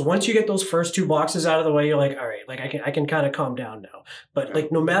like it's once you get those first 2 boxes out of the way, you're like, all right, like I can kind of calm down now. But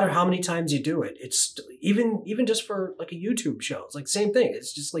like no matter how many times you do it, it's even just for like a YouTube show, it's like same thing.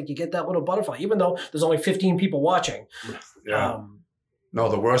 It's just like you get that little butterfly, even though there's only 15 people watching. Yeah. No,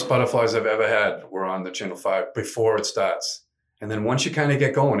 the worst butterflies I've ever had were on the Channel 5 before it starts. And then once you kind of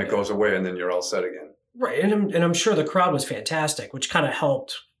get going, it goes away, and then you're all set again. Right, and I'm sure the crowd was fantastic, which kind of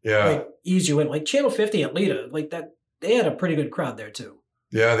helped ease you in. Like Channel 50 at Lita, like that, they had a pretty good crowd there too.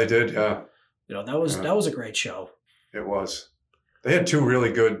 Yeah, they did. Yeah, That was a great show. it was. They had two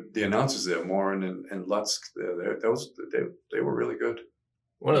really good. The announcers there, Morin and Lutz. They were really good.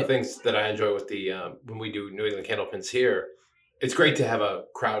 One of the things that I enjoy with the when we do New England Candlepins here, it's great to have a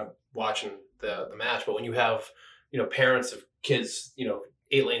crowd watching the match. But when you have parents of kids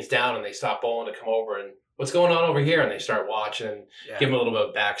 8 lanes down and they stop bowling to come over and what's going on over here, and they start watching and give them a little bit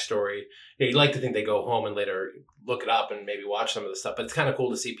of backstory. You'd like to think they go home and later look it up and maybe watch some of the stuff. But it's kind of cool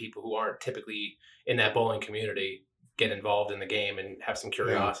to see people who aren't typically in that bowling community get involved in the game and have some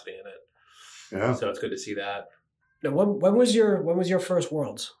curiosity in it. Yeah. So it's good to see that. Now, when was your first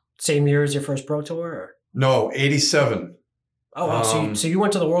Worlds? Same year as your first Pro Tour? Or? No, 87. Oh, wow. So you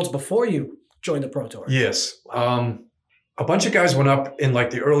went to the Worlds before you joined the Pro Tour? Yes. Wow. A bunch of guys went up in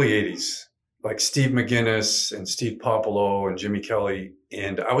like the early 80s, like Steve McGinnis and Steve Popolo and Jimmy Kelly.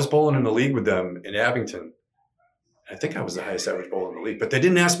 And I was bowling in the league with them in Abington. I think I was the highest average bowler in the league, but they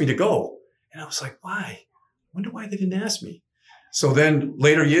didn't ask me to go. And I was like, why? I wonder why they didn't ask me. So then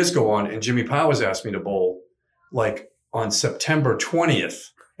later years go on and Jimmy Powers asked me to bowl like on September 20th.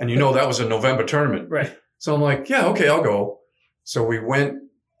 And that was a November tournament. Right. So I'm like, yeah, okay, I'll go. So we went,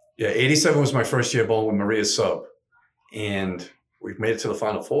 87 was my first year bowling with Maria's sub. And we've made it to the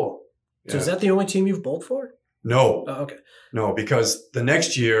Final Four. So is that the only team you've bowled for? No. Oh, okay. No, because the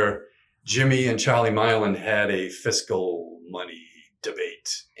next year, Jimmy and Charlie Mylan had a fiscal money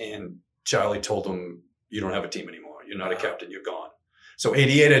debate. And Charlie told them, you don't have a team anymore. You're not a captain. You're gone. So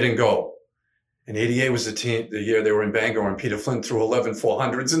 88, I didn't go. And 88 was the year they were in Bangor, and Peter Flynn threw 11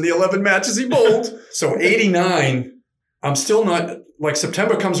 400s in the 11 matches he bowled. So 89, I'm still not, like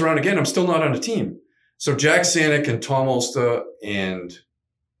September comes around again, I'm still not on a team. So Jack Sanick and Tom Ulster and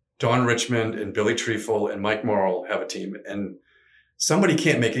Don Richmond and Billy Treeful and Mike Morrill have a team. And somebody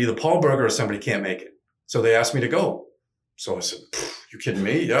can't make it, either Paul Berger or somebody can't make it. So they asked me to go. So I said, you kidding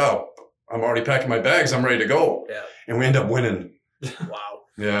me? Yeah, I'm already packing my bags. I'm ready to go. Yeah. And we end up winning. Wow.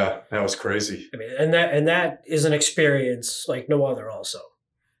 Yeah, that was crazy. I mean, and that is an experience like no other also.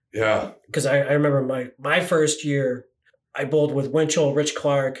 Yeah. Because I remember my first year, I bowled with Winchell, Rich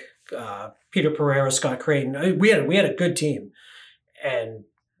Clark, Peter Pereira, Scott Creighton. We had a good team. And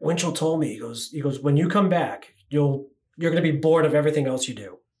Winchell told me, he goes, when you come back, you're going to be bored of everything else you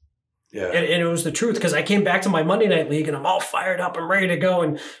do. Yeah. And it was the truth, because I came back to my Monday night league and I'm all fired up. I'm ready to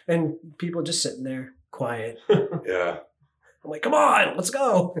go. And people just sitting there quiet. Yeah. I'm like, come on, let's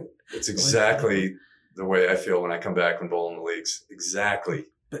go. It's exactly the way I feel when I come back from bowling the leagues. Exactly.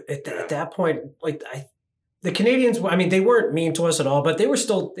 But at that point, like the Canadians, I mean, they weren't mean to us at all, but they were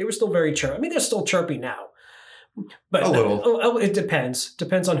still very chirpy. I mean, they're still chirpy now. But a little. It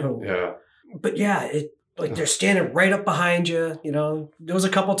depends on who. Yeah. But yeah, they're standing right up behind you. There was a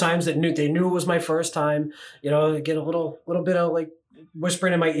couple times that they knew it was my first time. Get a little bit of like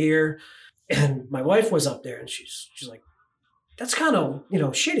whispering in my ear, and my wife was up there, and she's like, "That's kind of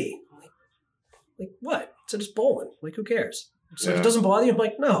shitty." I'm like what? So just bowling. Like who cares? So it doesn't bother you. I'm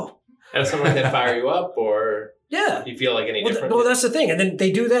like, no. Has something like that fire you up, or yeah, do you feel like any different? Well, that's the thing. And then they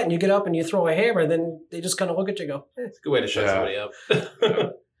do that, and you get up and you throw a hammer, and then they just kind of look at you and go, It's a good way to shut somebody up.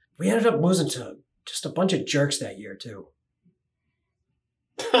 We ended up losing to just a bunch of jerks that year too.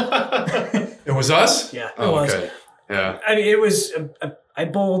 It was us? Yeah, it was. Okay. Yeah. I mean, it was. I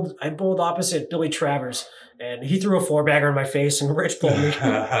bowled opposite Billy Travers, and he threw a 4-bagger in my face, and Rich pulled me.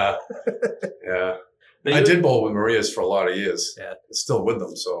 Yeah. I did bowl with Maria's for a lot of years. Yeah. Still with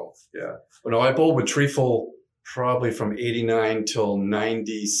them, so yeah. But no, I bowled with Treeful probably from 89 till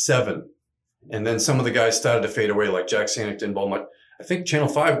 97. And then some of the guys started to fade away, like Jack Sanick didn't bowl much. I think Channel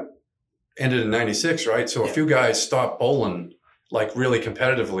 5 ended in 96, right? So a few guys stopped bowling like really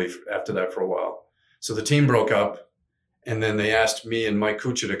competitively after that for a while. So the team broke up, and then they asked me and Mike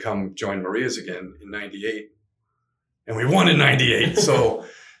Kuchar to come join Maria's again in 98. And we won in 98. So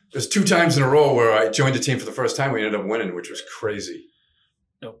there's 2 times in a row where I joined the team for the first time. We ended up winning, which was crazy.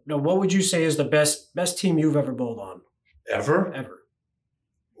 No. What would you say is the best team you've ever bowled on? Ever? Ever.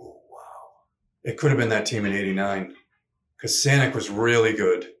 Oh, wow. It could have been that team in 89, because Sanick was really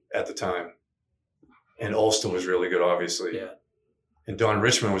good at the time. And Ulster was really good, obviously. Yeah. And Don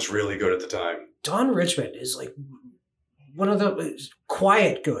Richmond was really good at the time. Don Richmond is like one of the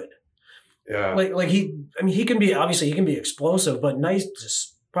quiet good. Yeah. Like he can be explosive, but nice,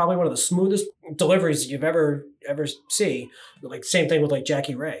 just probably one of the smoothest deliveries you've ever see. Like same thing with like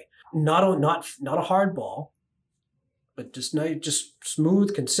Jackie Ray. Not a hard ball, but just nice, just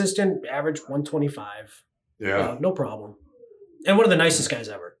smooth, consistent, average 125. Yeah. No problem. And one of the nicest guys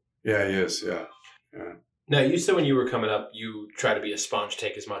ever. Yeah, he is. Yeah. Yeah. Now, you said when you were coming up, you try to be a sponge,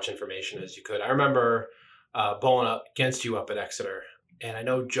 take as much information as you could. I remember bowling up against you up at Exeter, and I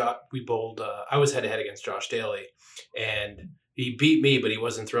know we bowled. I was head to head against Josh Daly, and he beat me, but he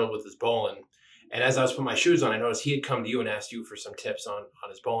wasn't thrilled with his bowling. And as I was putting my shoes on, I noticed he had come to you and asked you for some tips on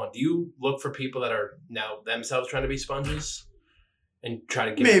his bowling. Do you look for people that are now themselves trying to be sponges and try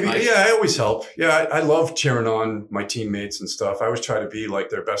to give Maybe, advice? yeah, I always help. Yeah, I love cheering on my teammates and stuff. I always try to be like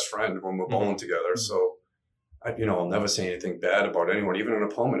their best friend when we're bowling together. So, I'll never say anything bad about anyone, even an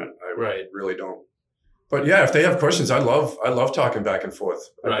opponent. I really don't. But yeah, if they have questions, I love talking back and forth.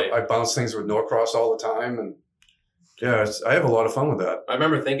 Right. I bounce things with Norcross all the time, and yeah, I have a lot of fun with that. I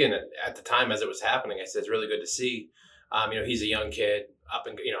remember thinking at the time as it was happening, I said it's really good to see. He's a young kid, up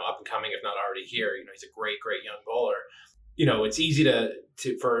and coming, if not already here. He's a great young bowler. It's easy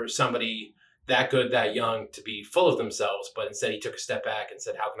for somebody that good, that young, to be full of themselves, but instead he took a step back and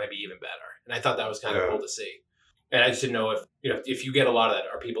said, "How can I be even better?" And I thought that was kind of cool to see. And I just didn't know if you get a lot of that.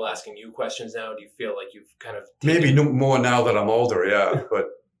 Are people asking you questions now? Do you feel like you've kind of maybe more now that I'm older? Yeah, but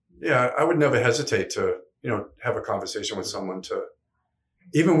yeah, I would never hesitate to have a conversation with someone.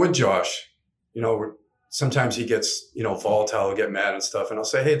 Even with Josh, sometimes he gets volatile, get mad and stuff, and I'll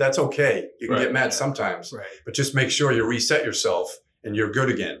say, hey, that's okay. You can get mad sometimes, but just make sure you reset yourself and you're good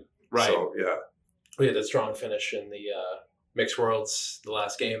again. Right. So yeah. We had a strong finish in the mixed worlds, the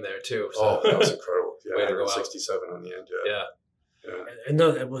last game there too. So. Oh, that was incredible. Yeah, 167 on the end. Yeah. And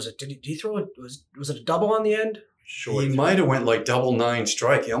did he throw it? Was it a double on the end? Sure. He might have went like double 9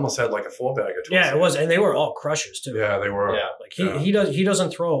 strike. He almost had like a 4-bagger. Yeah, it was, and they were all crushers too. Yeah, they were. Yeah, like he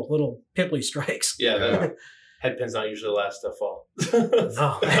doesn't throw little piddly strikes. Yeah. Head pin's not usually the last to fall.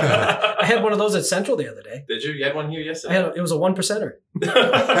 No, I had one of those at Central the other day. Did you? You had one here yesterday? It was a 1%er.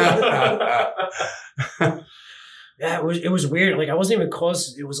 Yeah, it was weird. Like I wasn't even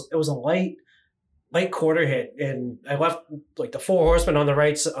close. It was a light quarter hit, and I left like the 4 horsemen on the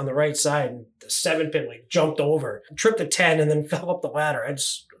right side, and the 7 pin like jumped over, tripped the 10, and then fell up the ladder. I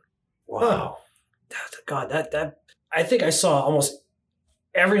just wow, God, that I think I saw almost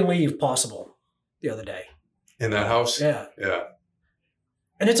every leave possible the other day in that house. Yeah.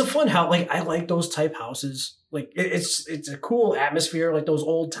 And it's a fun house. Like I like those type houses. Like it's a cool atmosphere, like those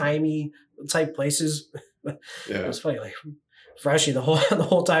old timey type places. Yeah, it was funny. Like Freshie the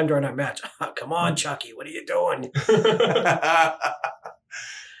whole time during our match. Oh, come on, Chucky, what are you doing?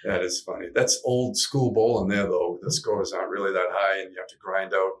 That is funny. That's old school bowling there, though. The scores aren't really that high, and you have to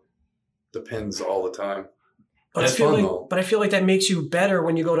grind out the pins all the time. But I feel like that makes you better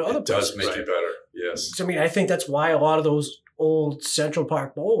when you go to other places. It does make you better. Yes. I mean, I think that's why a lot of those old Central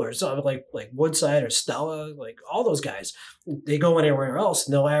Park bowlers, like Woodside or Stella, like all those guys, they go anywhere else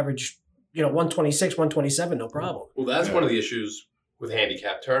and they'll average 126, 127, no problem. Well, that's one of the issues with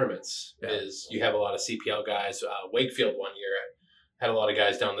handicap tournaments is you have a lot of CPL guys. Wakefield one year had a lot of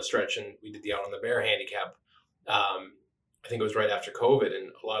guys down the stretch, and we did the Out on the Bear handicap. I think it was right after COVID,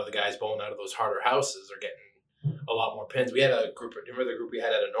 and a lot of the guys bowling out of those harder houses are getting a lot more pins. We had a group. Remember the group we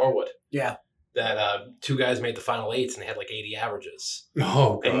had out of Norwood? Yeah. That 2 guys made the final 8s and they had like 80 averages.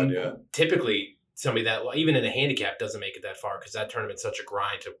 Oh, God, and typically, somebody that, even in a handicap, doesn't make it that far because that tournament's such a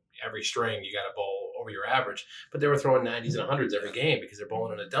grind. To every string, you got to bowl over your average. But they were throwing 90s and 100s every game because they're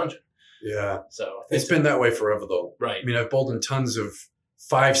bowling in a dungeon. Yeah. So it's been that way forever, though. Right. I mean, I've bowled in tons of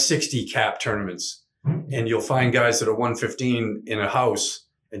 560 cap tournaments, and you'll find guys that are 115 in a house,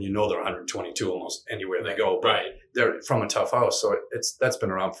 and they're 122 almost anywhere they go. But they're from a tough house, so that's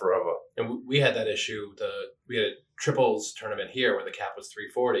been around forever. And we had that issue. We had a triples tournament here where the cap was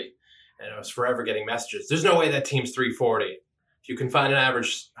 340, and I was forever getting messages. There's no way that team's 340. If you can find an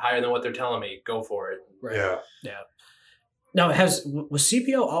average higher than what they're telling me, go for it. Right. Yeah. Now, was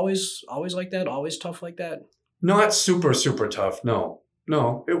CPL always like that? Always tough like that? Not super, super tough. No.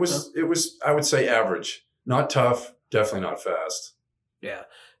 It was. I would say average. Not tough. Definitely not fast. Yeah,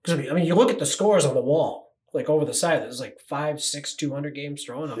 because I mean, you look at the scores on the wall, like over the side. There's like 5, 6, 200 games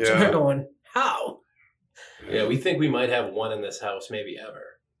thrown up. Yeah. So they're going, how? Yeah, we think we might have one in this house, maybe ever.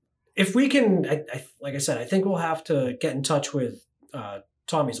 If we can, like I said, I think we'll have to get in touch with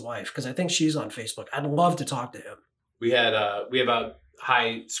Tommy's wife because I think she's on Facebook. I'd love to talk to him. We have a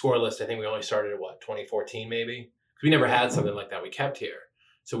high score list. I think we only started at 2014 maybe. We never had something like that. We kept here,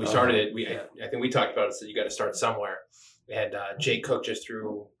 so we started it. I think we talked about it. So you got to start somewhere. We had Jay Cook just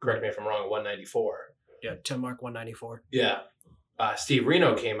threw. Correct me if I'm wrong. 194. Yeah, 10 mark 194. Yeah. Steve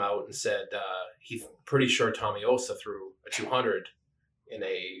Reno came out and said he's pretty sure Tommy Osa threw a 200 in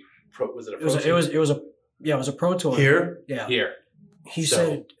a pro. Was it a pro? It was a pro tour here. Yeah, here. He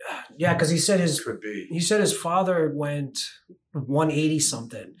said, because he said he said his father went 180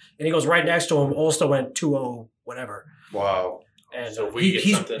 something, and he goes right next to him. Osa went 20 whatever. Wow. And so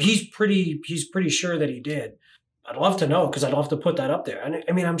he's pretty sure that he did. I'd love to know because I'd love to put that up there. And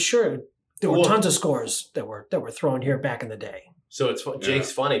I mean, I'm sure there were tons of scores that were thrown here back in the day. So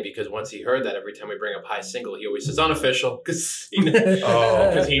Jake's funny because once he heard that, every time we bring up high single, he always says unofficial because he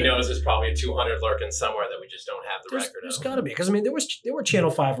knows there's probably a 200 lurking somewhere that we just don't have the record of. There's got to be because I mean there were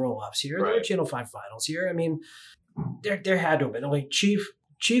Channel 5 roll-offs here. Right. There were Channel 5 finals here. I mean, there had to have been. Like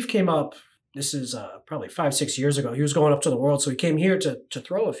Chief came up. This is probably 5-6 years ago. He was going up to the World, so he came here to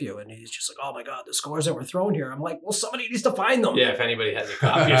throw a few, and he's just like, "Oh my God, the scores that were thrown here!" I'm like, "Well, somebody needs to find them." Yeah, if anybody has a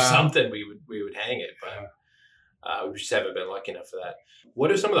copy of something, we would hang it, but. We just haven't been lucky enough for that. What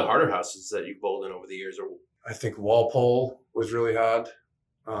are some of the harder houses that you've bowled in over the years? Or I think Walpole was really hard.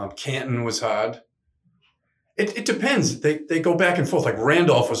 Canton was hard. It depends. They go back and forth. Like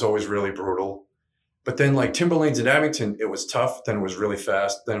Randolph was always really brutal. But then like Timberlanes and Abington, it was tough. Then it was really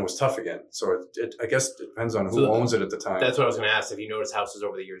fast. Then it was tough again. So I guess it depends on who owns it at the time. That's what I was going to ask. If you noticed houses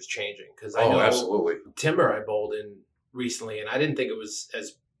over the years changing. Because I know absolutely. Timber I bowled in recently, and I didn't think it was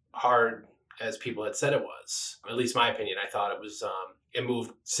as hard as people had said it was. At least my opinion. I thought it was, it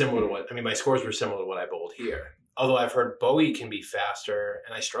moved similar to my scores were similar to what I bowled here. Although I've heard Bowie can be faster,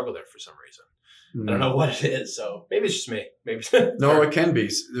 and I struggle there for some reason. I don't know what it is, so maybe it's just me. Maybe No, it can be.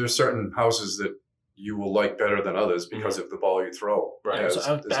 There's certain houses that you will like better than others because of the ball you throw. Right. Yeah,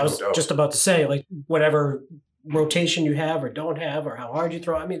 So I was just about to say, like, whatever rotation you have or don't have or how hard you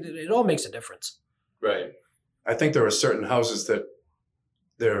throw, I mean, it all makes a difference. Right. I think there are certain houses that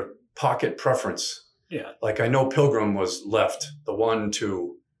their pocket preference. Yeah. Like I know Pilgrim was left. The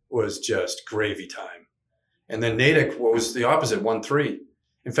 1-2 was just gravy time. And then Natick was the opposite, 1-3.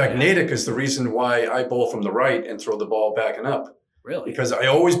 In fact, Natick is the reason why I bowl from the right and throw the ball backing up. Really? Because I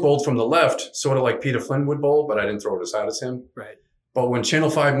always bowled from the left, sort of like Peter Flynn would bowl, but I didn't throw it as hard as him. Right. But when Channel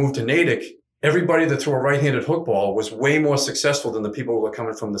 5 moved to Natick, everybody that threw a right-handed hook ball was way more successful than the people who were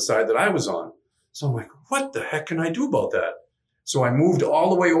coming from the side that I was on. So I'm like, what the heck can I do about that? So I moved all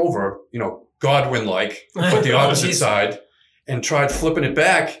the way over, Godwin-like, but the opposite side, and tried flipping it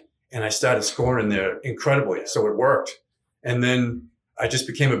back, and I started scoring there incredibly. So it worked. And then I just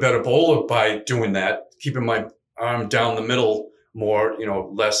became a better bowler by doing that, keeping my arm down the middle more,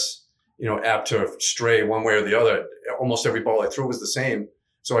 less, apt to stray one way or the other. Almost every ball I threw was the same.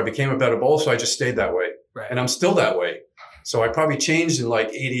 So I became a better bowler, so I just stayed that way. Right. And I'm still that way. So I probably changed in like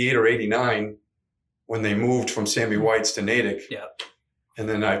 88 or 89 when they moved from Sammy White's to Natick. Yeah. And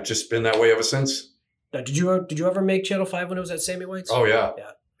then I've just been that way ever since. Now, did you ever make Channel 5 when it was at Sammy White's? Oh, yeah.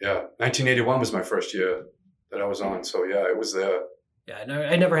 Yeah. 1981 was my first year that I was on. So, yeah, it was there. Yeah,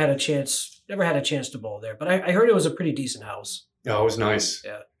 I never had a chance to bowl there. But I heard it was a pretty decent house. Yeah, it was nice.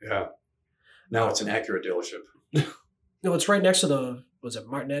 Yeah. Now it's an Acura dealership. No, it's right next to was it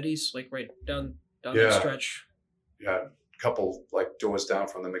Martinetti's? Like right down that stretch? Yeah, a couple like doors down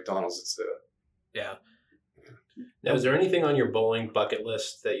from the McDonald's. It's there. Yeah. Now, is there anything on your bowling bucket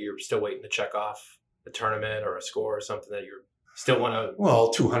list that you're still waiting to check off? A tournament or a score or something that you still want to?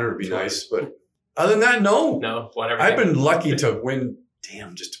 Well, 200 would be nice, but other than that, no. No, whatever. I've been lucky to win,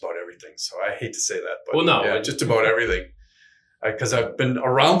 just about everything. So I hate to say that, but just about everything. Because I've been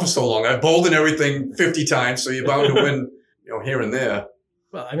around for so long. I've bowled in everything 50 times, so you're bound to win, here and there.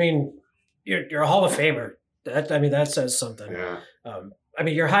 Well, I mean, you're a Hall of Famer. That says something. Yeah.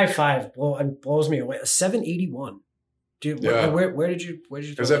 Your high five blows me away. A 781. Dude, where did you?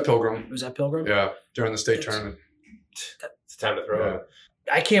 It was at Pilgrim. It was at Pilgrim? Yeah, during the state tournament. It's time to throw it.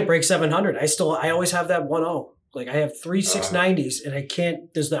 I can't break 700. I always have that 1-0. Like I have 3 690s, and I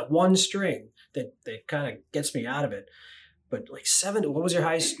can't. There's that one string that kind of gets me out of it. But like 7, what was your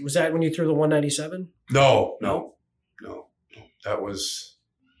highest? Was that when you threw the 197? No. That was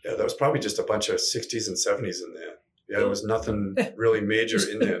probably just a bunch of 60s and 70s in there. Yeah, there was nothing really major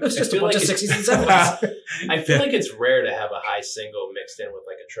in there. It was just a bunch of 60s and 70s. I feel like it's rare to have a high single mixed in with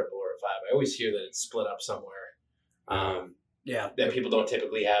like a triple or a 5. I always hear that it's split up somewhere. That people don't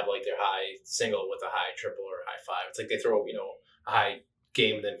typically have like their high single with a high triple or a high 5. It's like they throw, a high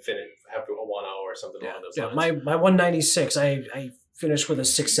game and then have a 1-0 or something along those lines. My 196, I finished with a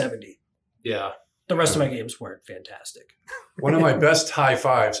 670. Yeah. The rest of my games weren't fantastic. One of my best high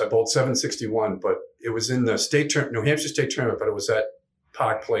fives, I bowled 761, but it was in the New Hampshire state tournament, but it was at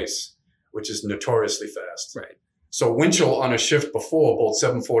Park Place, which is notoriously fast. Right. So Winchell on a shift before bowled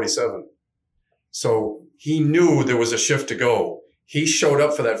 747. So he knew there was a shift to go. He showed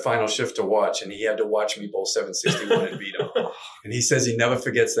up for that final shift to watch, and he had to watch me bowl 761 and beat him. And he says he never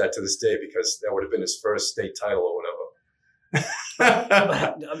forgets that to this day because that would have been his first state title or whatever.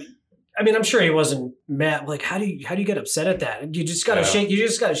 I'm sure he wasn't mad. Like, how do you get upset at that? You just gotta shake. You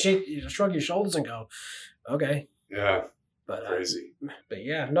just gotta shake. Shrug your shoulders and go, okay. Yeah. But crazy. But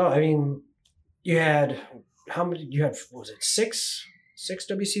yeah, no. You had how many you had? Was it six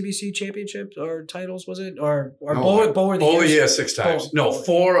WCBC championships or titles? Was it or No, bowl of the Bowl of the years? year 6 times. Bowl.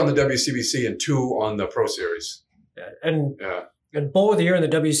 4 on the WCBC and 2 on the Pro Series. Yeah. Yeah. And bowl of the year in the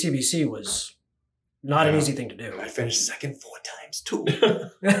WCBC was not an easy thing to do. I finished second 4 times too.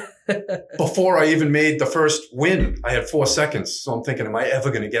 Before I even made the first win, I had 4 seconds. So I'm thinking, am I ever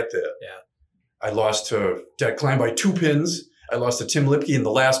going to get there? Yeah. I lost to Deck Klein by 2 pins. I lost to Tim Lipke in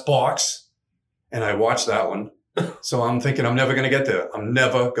the last box. And I watched that one. So I'm thinking, I'm never going to get there. I'm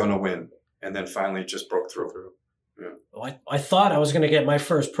never going to win. And then finally just broke through. Yeah. Well, I thought I was going to get my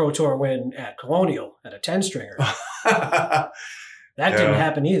first Pro Tour win at Colonial at a 10-stringer. That didn't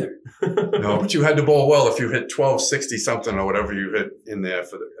happen either. No, but you had to bowl well if you hit 1260 something or whatever you hit in there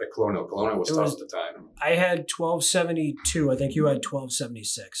for at Colonial. Colonial was tough at the time. I had 1272. I think you had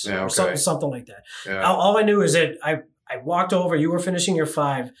 1276. Yeah, okay. okay. Or something like that. Yeah. All I knew is that I walked over, you were finishing your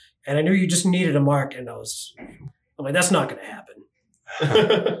 5, and I knew you just needed a mark, and I'm like, that's not going to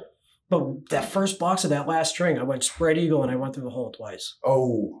happen. But that first box of that last string, I went spread eagle, and I went through the hole twice.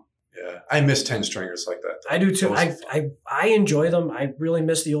 Oh, yeah. I miss 10-stringers like that. I do too. I enjoy them. I really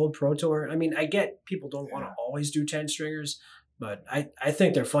miss the old Pro Tour. I mean, I get people don't want to always do 10-stringers, but I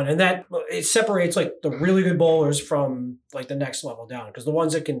think they're fun. And that it separates like the really good bowlers from like the next level down, because the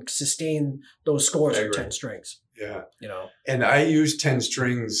ones that can sustain those scores are 10 strings. Yeah. You know. And I used 10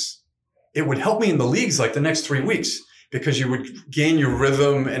 strings. It would help me in the leagues like the next 3 weeks, because you would gain your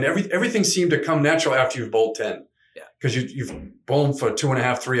rhythm and everything seemed to come natural after you've bowled 10. Yeah. Because you've bowled for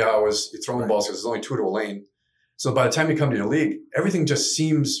 2.5, 3 hours. You're throwing balls because there's only 2 to a lane. So by the time you come to your league, everything just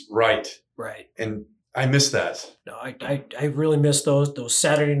seems right. Right. And I miss that. No, I really miss those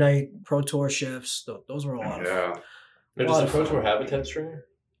Saturday night Pro Tour shifts. Those were a lot of fun. Now, does the Pro Tour have a 10-stringer?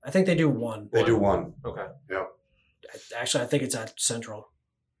 I think they do one. They do one. Okay. Yeah. Actually, I think it's at Central.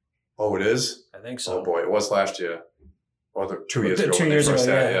 Oh, it is? I think so. Oh, boy. It was last year. Or 2 years ago. 2 years ago,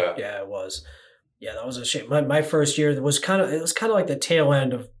 yeah. Yeah, it was. Yeah, that was a shame. My first year it was kind of like the tail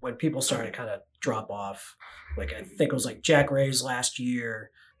end of when people started to kind of drop off. Like I think it was like Jack Ray's last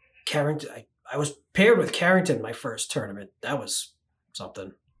year. Carrington, I was paired with Carrington my first tournament. That was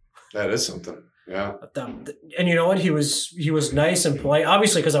something. That is something. Yeah. And you know what? He was nice and polite.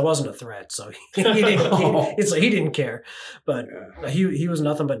 Obviously, because I wasn't a threat, so he didn't. It's like he didn't care. But he was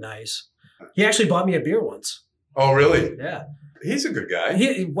nothing but nice. He actually bought me a beer once. Oh, really? Yeah. He's a good guy.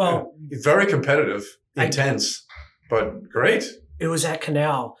 He's very competitive, intense, but great. It was at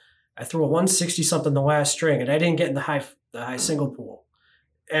Canal. I threw a 160 something the last string, and I didn't get in the high single pool.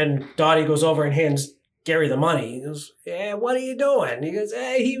 And Dottie goes over and hands Gary the money. He goes, "Yeah, what are you doing?" He goes,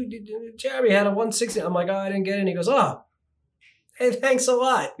 "Hey, Jeremy had a 160." I'm like, "Oh, I didn't get it." And he goes, "Oh, hey, thanks a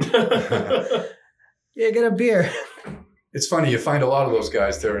lot." Yeah, get a beer. It's funny, you find a lot of those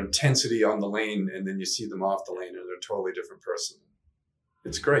guys, their intensity on the lane, and then you see them off the lane, and they're a totally different person.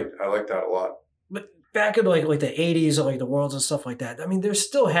 It's great. I like that a lot. But back in like the 80s or like the Worlds and stuff like that, I mean, there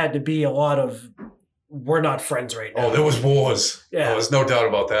still had to be a lot of we're not friends right now. Oh, there was wars. Yeah. Oh, there's no doubt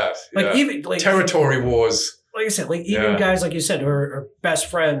about that. Like even like territory wars. Like I said, like even guys like you said who are best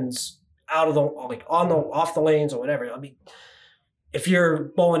friends out of the like off the lanes or whatever. I mean, if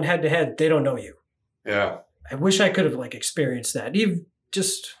you're bowling head to head, they don't know you. Yeah. I wish I could have like experienced that. Even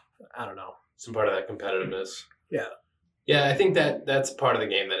just, I don't know. Some part of that competitiveness. Yeah. Yeah, I think that's part of the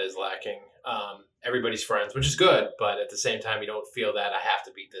game that is lacking. Everybody's friends, which is good, but at the same time, you don't feel that I have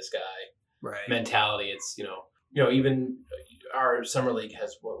to beat this guy mentality. It's, even our summer league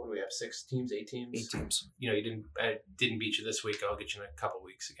has, what do we have, 6 teams, 8 teams? 8 teams. I didn't beat you this week. I'll get you in a couple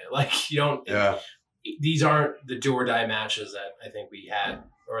weeks again. Like, you don't, yeah. These aren't the do or die matches that I think we had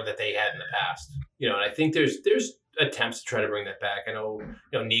or that they had in the past. And I think there's attempts to try to bring that back. I know,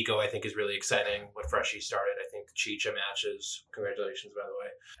 Nico, I think is really exciting what Freshie started. I think the Chicha matches, congratulations, by the way.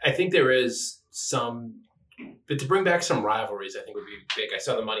 I think there is but to bring back some rivalries, I think would be big. I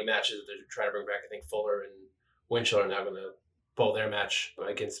saw the money matches that they're trying to bring back. I think Fuller and Winchell are now going to bowl their match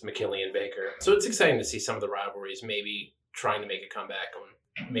against McKinley and Baker. So it's exciting to see some of the rivalries maybe trying to make a comeback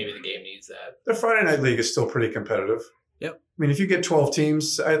when maybe the game needs that. The Friday Night League is still pretty competitive. Yep. I mean, if you get 12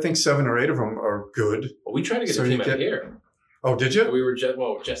 teams, I think 7 or 8 of them are good. Well, we tried to get a team out here. Oh, did you? We were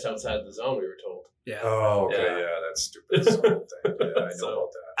just outside the zone, we were told. Yeah. Oh, okay. Yeah, that's stupid. That's the whole thing. Yeah, I know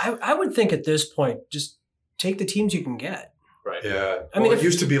about that. I would think at this point, just take the teams you can get. Right. Yeah. I mean, it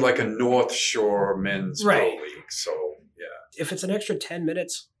used to be like a North Shore men's pro league. So, yeah. If it's an extra 10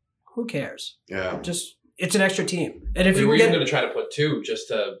 minutes, who cares? Yeah. It's an extra team. And if we're even going to try to put 2 just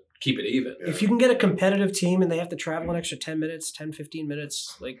to keep it even. Yeah. If you can get a competitive team and they have to travel an extra 10 minutes, 10, 15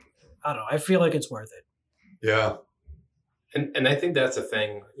 minutes, like, I don't know. I feel like it's worth it. Yeah. And I think that's a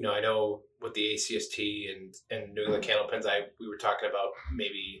thing. I know with the ACST and New England Candlepins, we were talking about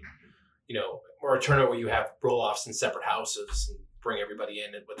maybe, or a tournament where you have roll-offs in separate houses and bring everybody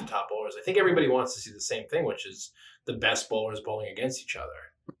in with the top bowlers. I think everybody wants to see the same thing, which is the best bowlers bowling against each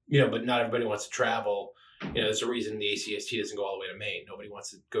other. But not everybody wants to travel. There's a reason the ACST doesn't go all the way to Maine. Nobody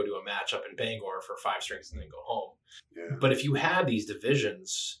wants to go to a match up in Bangor for 5 strings and then go home. Yeah. But if you had these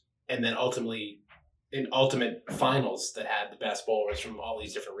divisions and then ultimately in ultimate finals that had the best bowlers from all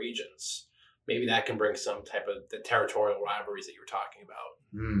these different regions, maybe that can bring some type of the territorial rivalries that you were talking about.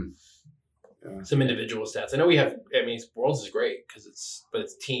 Yeah. Some individual stats. I know Worlds is great but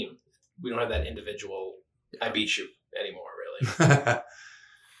it's team. We don't have that individual, I beat you anymore, really.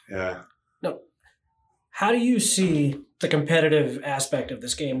 Yeah. No. How do you see the competitive aspect of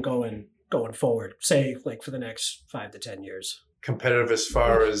this game going forward, say, like for the next 5 to 10 years? Competitive as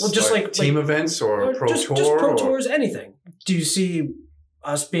far as just team events or pro just tour? Just pro tours, anything. Do you see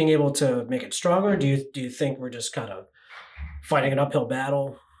us being able to make it stronger? Do you think we're just kind of fighting an uphill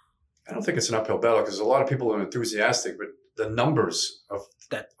battle? I don't think it's an uphill battle because a lot of people are enthusiastic, but the numbers of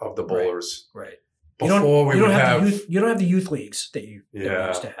the bowlers. Right. You don't have the youth leagues that you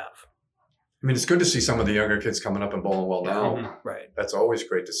used to have. I mean, it's good to see some of the younger kids coming up and bowling well now. Mm-hmm. Right. That's always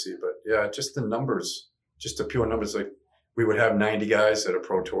great to see. But yeah, just the numbers, just the pure numbers. Like we would have 90 guys at a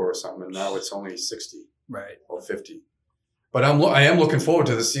pro tour or something, and now it's only 60 or 50. But I am looking forward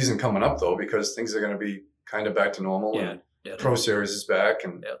to the season coming up, though, because things are going to be kind of back to normal. Yeah. And Pro Series is back,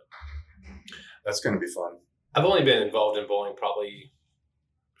 and that's going to be fun. I've only been involved in bowling probably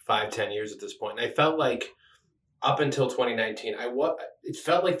 5-10 years at this point. And I felt like up until 2019, it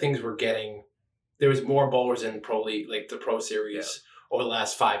felt like things were there was more bowlers in Pro League, like the Pro Series, over the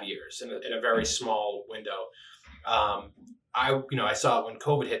last 5 years in a very small window. I saw when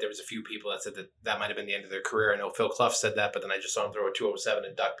COVID hit, there was a few people that said that might have been the end of their career. I know Phil Clough said that, but then I just saw him throw a 207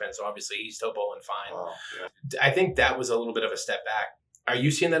 in duck pen, so obviously he's still bowling fine. Wow, yeah. I think that was a little bit of a step back. Are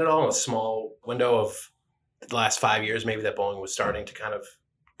you seeing that at all in a small window of the last 5 years, maybe that bowling was starting to kind of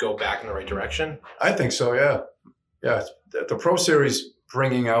go back in the right direction? I think so, yeah. Yeah, the Pro Series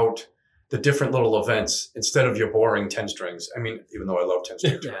bringing out the different little events instead of your boring 10 strings. I mean, even though I love 10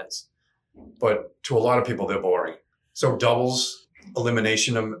 string events, but to a lot of people, they're boring. So doubles,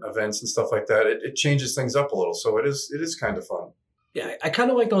 elimination events and stuff like that, it changes things up a little. So it is kind of fun. Yeah, I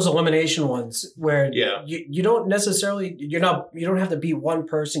kind of like those elimination ones where you don't necessarily, you don't have to beat one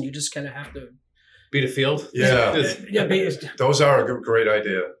person. You just kind of have to beat a field. Yeah. Those are a great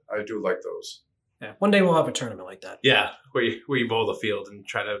idea. I do like those. Yeah, one day we'll have a tournament like that. Yeah, where you bowl the field and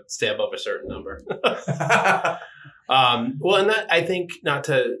try to stay above a certain number. Well, and that, I think, not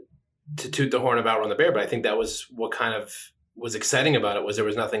to toot the horn about Run the Bear, but I think that was what kind of was exciting about it, was there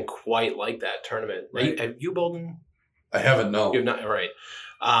was nothing quite like that tournament. Right. Have you bowled in? I haven't, no. You've not, right.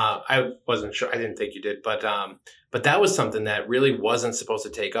 I wasn't sure. I didn't think you did. But that was something that really wasn't supposed to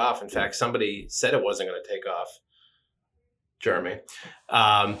take off. In fact, somebody said it wasn't going to take off. Jeremy.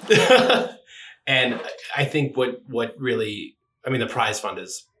 And I think what really, the prize fund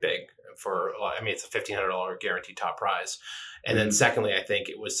is big for a lot. It's a $1,500 guaranteed top prize. And then secondly, I think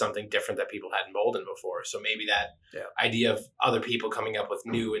it was something different that people hadn't bowled in before. So maybe that idea of other people coming up with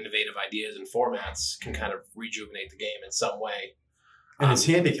new innovative ideas and formats can kind of rejuvenate the game in some way. And it's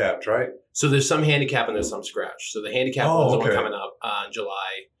handicapped, right? So there's some handicap and there's some scratch. So the handicap was the one coming up in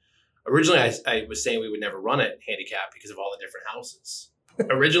July. Originally, I was saying we would never run it handicap because of all the different houses.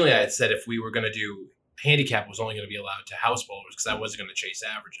 Originally, I had said if we were going to do handicap, was only going to be allowed to house bowlers because I wasn't going to chase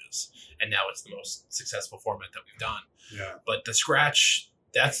averages. And now it's the most successful format that we've done. Yeah. But the scratch,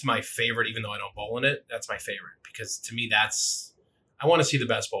 that's my favorite, even though I don't bowl in it. That's my favorite because to me, I want to see the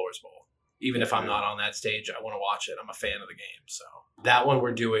best bowlers bowl. Even if I'm not on that stage, I want to watch it. I'm a fan of the game. So that one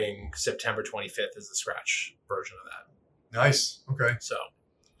we're doing September 25th is the scratch version of that. Nice. Okay. So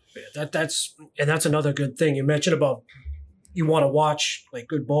yeah, that's another good thing you mentioned about you want to watch like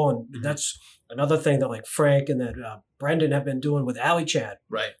good bowling. Mm-hmm. That's another thing that like Frank and that Brendan have been doing with Alley Chat.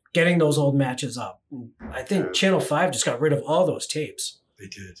 Right. Getting those old matches up. I think Channel 5 just got rid of all those tapes. They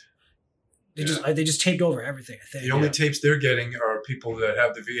did. They just taped over everything, I think. The only tapes they're getting are people that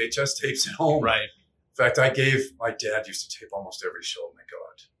have the VHS tapes at home. Right. In fact, my dad used to tape almost every show, my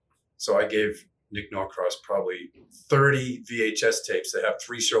God. So I gave Nick Norcross probably 30 VHS tapes that have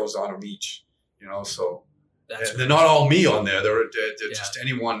 3 shows on them each, so they're not all me on there. They're just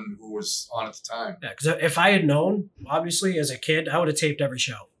anyone who was on at the time. Yeah, because if I had known, obviously, as a kid, I would have taped every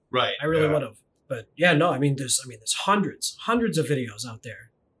show. Right. I really would have. But there's hundreds of videos out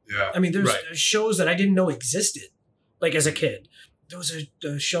there. Yeah. There's shows that I didn't know existed, like as a kid. There was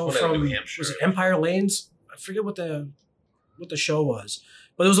a show from, was it Empire Lanes? I forget what the what the show was,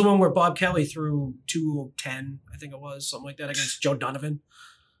 but it was the one where Bob Kelly threw 210, I think it was, something like that, against Joe Donovan.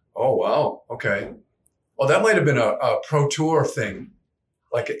 Oh, wow. Okay. Well, that might have been a pro tour thing,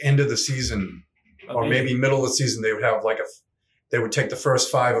 like at end of the season, or maybe middle of the season. They would have they would take the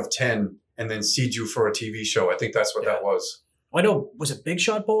first 5 of 10 and then seed you for a TV show. I think that's what that was. I know. Was it Big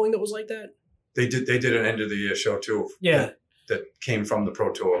Shot Bowling that was like that? They did an end of the year show too. Yeah. That came from the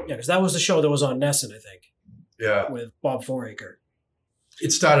pro tour. Yeah, because that was the show that was on Nesson, I think. Yeah. With Bob Foraker.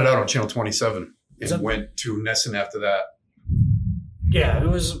 It started out on Channel 27 and went to Nesson after that. Yeah, it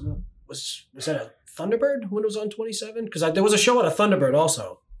was that a Thunderbird when it was on 27? Because there was a show at a Thunderbird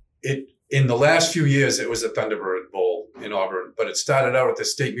also. In the last few years, it was a Thunderbird Bowl in Auburn, but it started out at the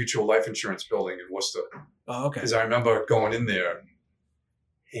State Mutual Life Insurance building in Worcester. Oh, okay. Because I remember going in there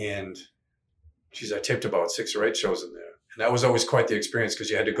and, I taped about 6 or 8 shows in there. And that was always quite the experience because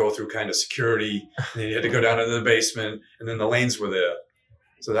you had to go through kind of security and then you had to go down into the basement and then the lanes were there.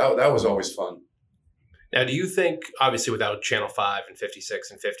 So that was always fun. Now, do you think, obviously without Channel 5 and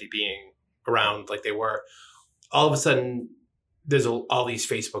 56 and 50 being around like they were, all of a sudden there's all these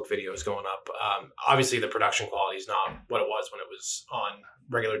Facebook videos going up. Obviously the production quality is not what it was when it was on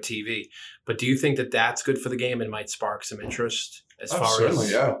regular TV. But do you think that that's good for the game and might spark some interest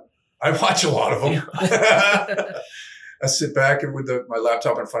certainly, yeah. I watch a lot of them. Yeah. I sit back and with my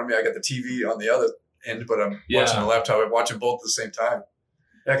laptop in front of me. I got the TV on the other end, but I'm watching the laptop. I'm watching both at the same time.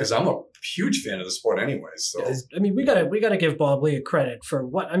 Yeah, because I'm a huge fan of the sport anyway. So I mean, we gotta give Bob Lee a credit for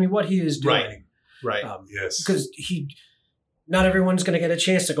what he is doing. Right. Yes. Because not everyone's going to get a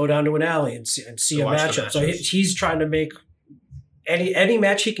chance to go down to an alley and see a matchup. So he's trying to make any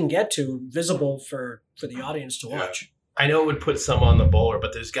match he can get to visible for the audience to watch. I know it would put some on the bowler,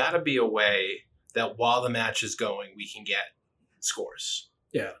 but there's got to be a way that while the match is going, we can get scores.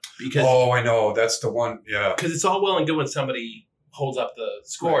 Yeah. Because I know. That's the one. Yeah. Because it's all well and good when somebody holds up the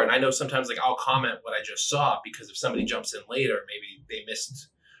score. Right. And I know sometimes I'll comment what I just saw because if somebody jumps in later, maybe they missed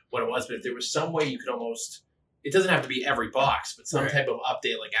what it was. But if there was some way you could almost, it doesn't have to be every box, but some type of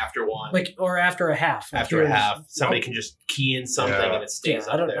update after one. Or after a half. After a half, somebody can just key in something and it stays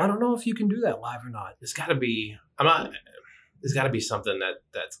up there. I don't know if you can do that live or not. There's got to be, there's got to be something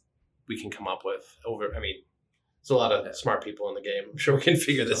that we can come up with over. I mean, there's a lot of smart people in the game. I'm sure we can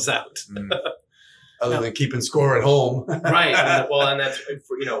figure this out. Other than keeping score at home. Right. And that's,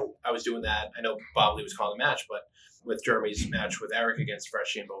 I was doing that. I know Bob Lee was calling the match, but with Jeremy's match with Eric against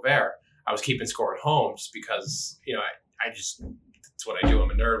Freshie and Beauvert, I was keeping score at home just because, I just, that's what I do. I'm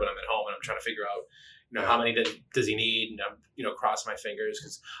a nerd when I'm at home and I'm trying to figure out, how many does he need? And I'm, cross my fingers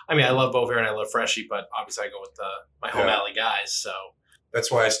because, I love Beauvert and I love Freshie, but obviously I go with my home alley guys. So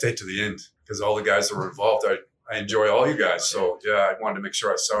that's why I stayed to the end because all the guys that were involved, I enjoy all you guys. So I wanted to make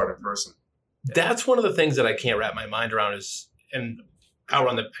sure I saw it in person. That's one of the things that I can't wrap my mind around is, and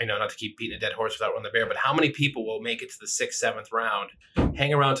outrun I know not to keep beating a dead horse without Run the Bear, but how many people will make it to the 6th, 7th round,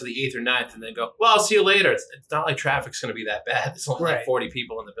 hang around to the 8th or 9th, and then go, well, I'll see you later. It's not like traffic's going to be that bad. There's only 40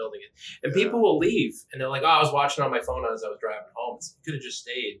 people in the building. And people will leave, and they're like, I was watching on my phone as I was driving home. You could have just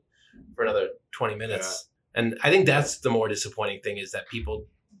stayed for another 20 minutes. Yeah. And I think that's the more disappointing thing is that people,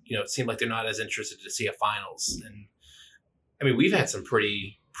 it seem like they're not as interested to see a finals. And we've had some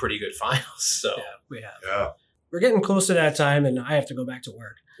pretty good finals. So yeah, we have. Yeah. We're getting close to that time, and I have to go back to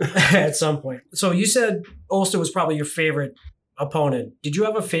work at some point. So you said Ulster was probably your favorite opponent. Did you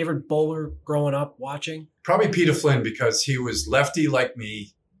have a favorite bowler growing up watching? Probably Peter Flynn because he was lefty like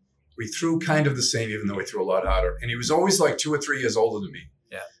me. We threw kind of the same, even though we threw a lot harder. And he was always 2 or 3 years older than me.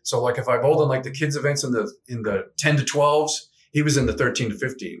 Yeah. So if I bowled in the kids events in the 10 to 12s, he was in the 13 to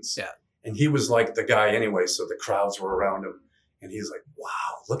 15s. Yeah. And he was the guy anyway, so the crowds were around him. And he's like,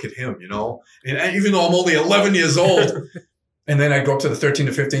 wow, look at him, And even though I'm only 11 years old, and then I go up to the 13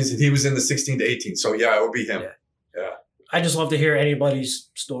 to 15s, and he was in the 16 to 18. So, it would be him. Yeah. I just love to hear anybody's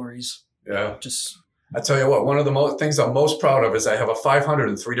stories. Yeah. I tell you what, one of the things I'm most proud of is I have a 500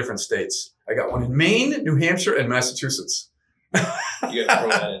 in 3 different states. I got one in Maine, New Hampshire, and Massachusetts. You got to throw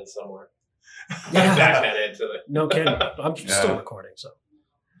that in somewhere. Yeah. Back that into the... No kidding. I'm still recording, so.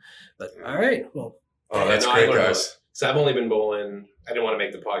 But, all right. Well. Oh, that's great, guys. So I've only been bowling. I didn't want to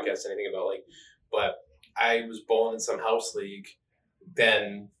make the podcast anything about but I was bowling in some house league.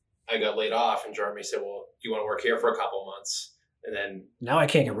 Then I got laid off, and Jeremy said, "Well, do you want to work here for a couple months?" And then now I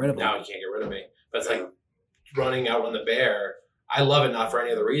can't get rid of him. Now you can't get rid of me. But it's running out on the Bear. I love it not for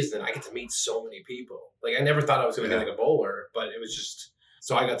any other reason. I get to meet so many people. I never thought I was going to be a bowler, but it was just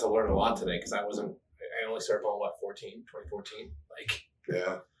so I got to learn a lot today because I only started bowling 2014.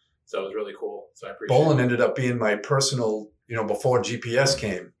 Yeah. So it was really cool. So I appreciate bowling it. ended up being my personal, before GPS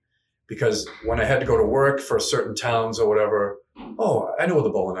came, because when I had to go to work for certain towns or whatever, oh, I know where the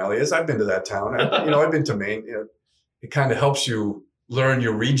bowling alley is. I've been to that town. I've been to Maine. It kind of helps you learn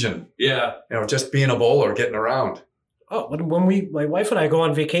your region. Yeah. Just being a bowler, getting around. Oh, when my wife and I go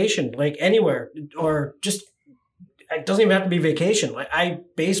on vacation, like anywhere, or just, it doesn't even have to be vacation. Like I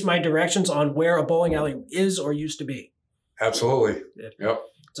base my directions on where a bowling alley is or used to be. Absolutely. Yep.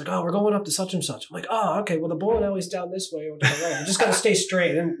 It's like, oh, we're going up to such and such. I'm like, oh, okay, well, the bowling alley's down this way or to the right. I just got to stay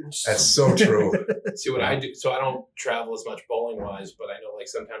straight. That's so true. See what I do. So I don't travel as much bowling wise, but I know like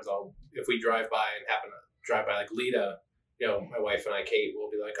sometimes if we drive by and happen to drive by like Lita, my wife and I, Kate, will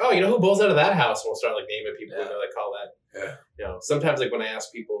be like, oh, who bowls out of that house? And we'll start like naming people who they call that. Yeah. Sometimes like when I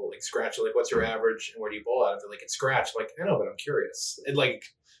ask people like scratch, like what's your average and where do you bowl out of? They're like, it's scratch. I'm like, I know, but I'm curious. It like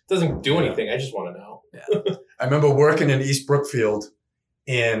doesn't do anything. I just want to know. Yeah. I remember working in East Brookfield,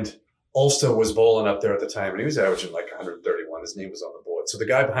 and Ulster was bowling up there at the time, and he was averaging like 131. His name was on the board. So the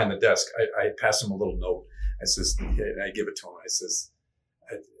guy behind the desk, I passed him a little note. I says, and I give it to him. I says,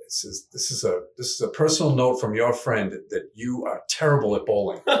 this is a personal note from your friend that you are terrible at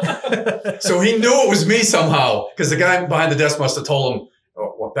bowling. So he knew it was me somehow, because the guy behind the desk must have told him,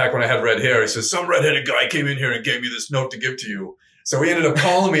 back when I had red hair, he says, some redheaded guy came in here and gave me this note to give to you. So he ended up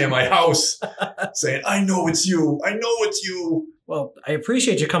calling me in my house saying, I know it's you. I know it's you. Well, I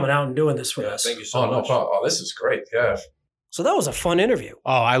appreciate you coming out and doing this for us. Thank you so much. Oh, this is great. Yeah. So that was a fun interview.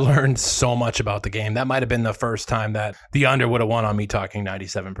 Oh, I learned so much about the game. That might have been the first time that the under would have won on me talking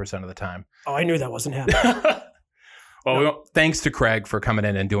 97% of the time. Oh, I knew that wasn't happening. Well, thanks to Craig for coming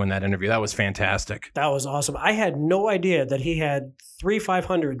in and doing that interview. That was fantastic. That was awesome. I had no idea that he had 3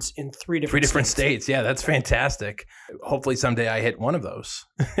 500s in 3 different states. Yeah, that's fantastic. Hopefully someday I hit one of those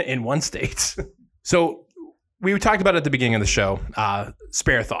in one state. So we talked about at the beginning of the show,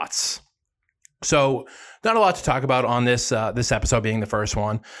 spare thoughts. So not a lot to talk about on this episode being the first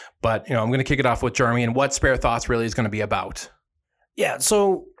one, but I'm going to kick it off with Jeremy and what spare thoughts really is going to be about. Yeah.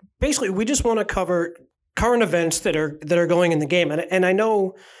 So basically, we just want to cover current events that are going in the game, and I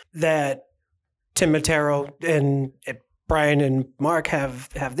know that Tim Matero and Brian and Mark have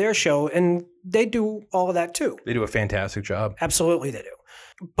their show, and they do all of that too. They do a fantastic job. Absolutely, they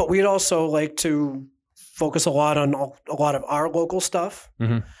do. But we'd also like to focus a lot on a lot of our local stuff,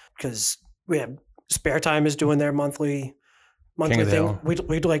 because we have Spare Time is doing their monthly thing.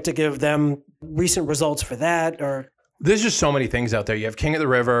 We'd like to give them recent results for that. Or there's just so many things out there. You have King of the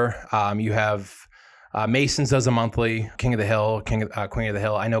River. You have Masons does a monthly, King of the Hill, Queen of the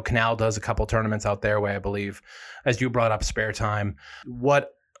Hill. I know Canal does a couple tournaments out their way, I believe, as you brought up Spare Time. What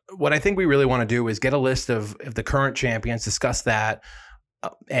I think we really want to do is get a list of the current champions, discuss that,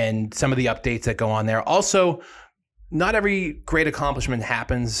 and some of the updates that go on there. Also, not every great accomplishment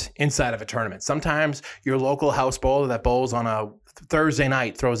happens inside of a tournament. Sometimes your local house bowler that bowls on a Thursday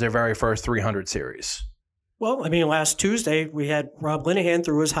night throws their very first 300 series. Well, I mean, last Tuesday we had Rob Linehan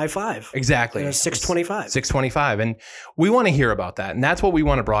through his high five. Exactly. 625. 625. And we want to hear about that. And that's what we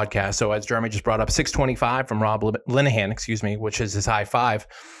want to broadcast. So as Jeremy just brought up, 625 from Rob Linehan, which is his high five.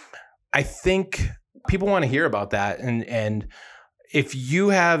 I think people want to hear about that. And if you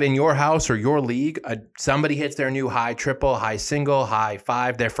have in your house or your league, somebody hits their new high triple, high single, high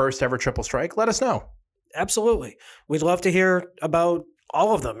five, their first ever triple strike, let us know. Absolutely. We'd love to hear about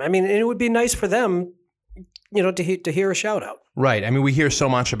all of them. I mean, it would be nice for them, to hear a shout out. Right. I mean, we hear so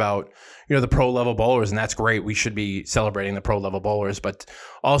much about, the pro level bowlers, and that's great. We should be celebrating the pro level bowlers, but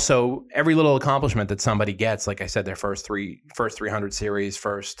also every little accomplishment that somebody gets, like I said, their first 300 series,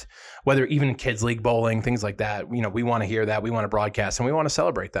 whether even kids league bowling, things like that. We want to hear that. We want to broadcast and we want to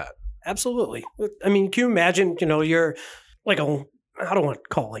celebrate that. Absolutely. I mean, can you imagine, you're like I don't want to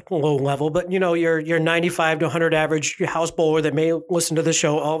call it like low level, but your 95 to 100 average house bowler that may listen to the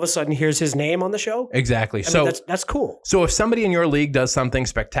show all of a sudden hears his name on the show. Exactly. I mean, that's cool. So if somebody in your league does something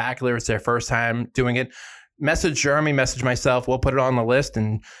spectacular, it's their first time doing it, message Jeremy, message myself. We'll put it on the list,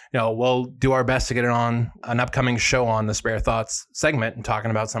 and we'll do our best to get it on an upcoming show on the Spare Thoughts segment and talking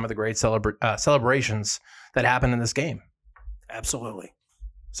about some of the great celebrations that happen in this game. Absolutely.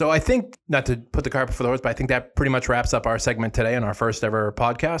 So I think, not to put the cart before the horse, but I think that pretty much wraps up our segment today on our first ever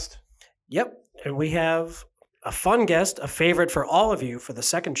podcast. Yep. And we have a fun guest, a favorite for all of you for the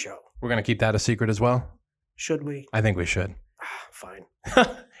second show. We're going to keep that a secret as well? Should we? I think we should. Fine.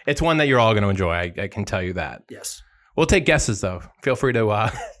 It's one that you're all going to enjoy. I can tell you that. Yes. We'll take guesses, though. Feel free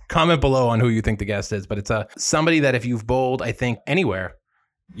to comment below on who you think the guest is. But it's somebody that if you've bowled, I think, anywhere,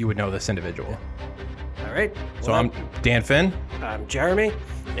 you would know this individual. All right. So I'm Dan Finn. I'm Jeremy.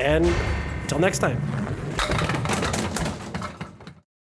 And until next time.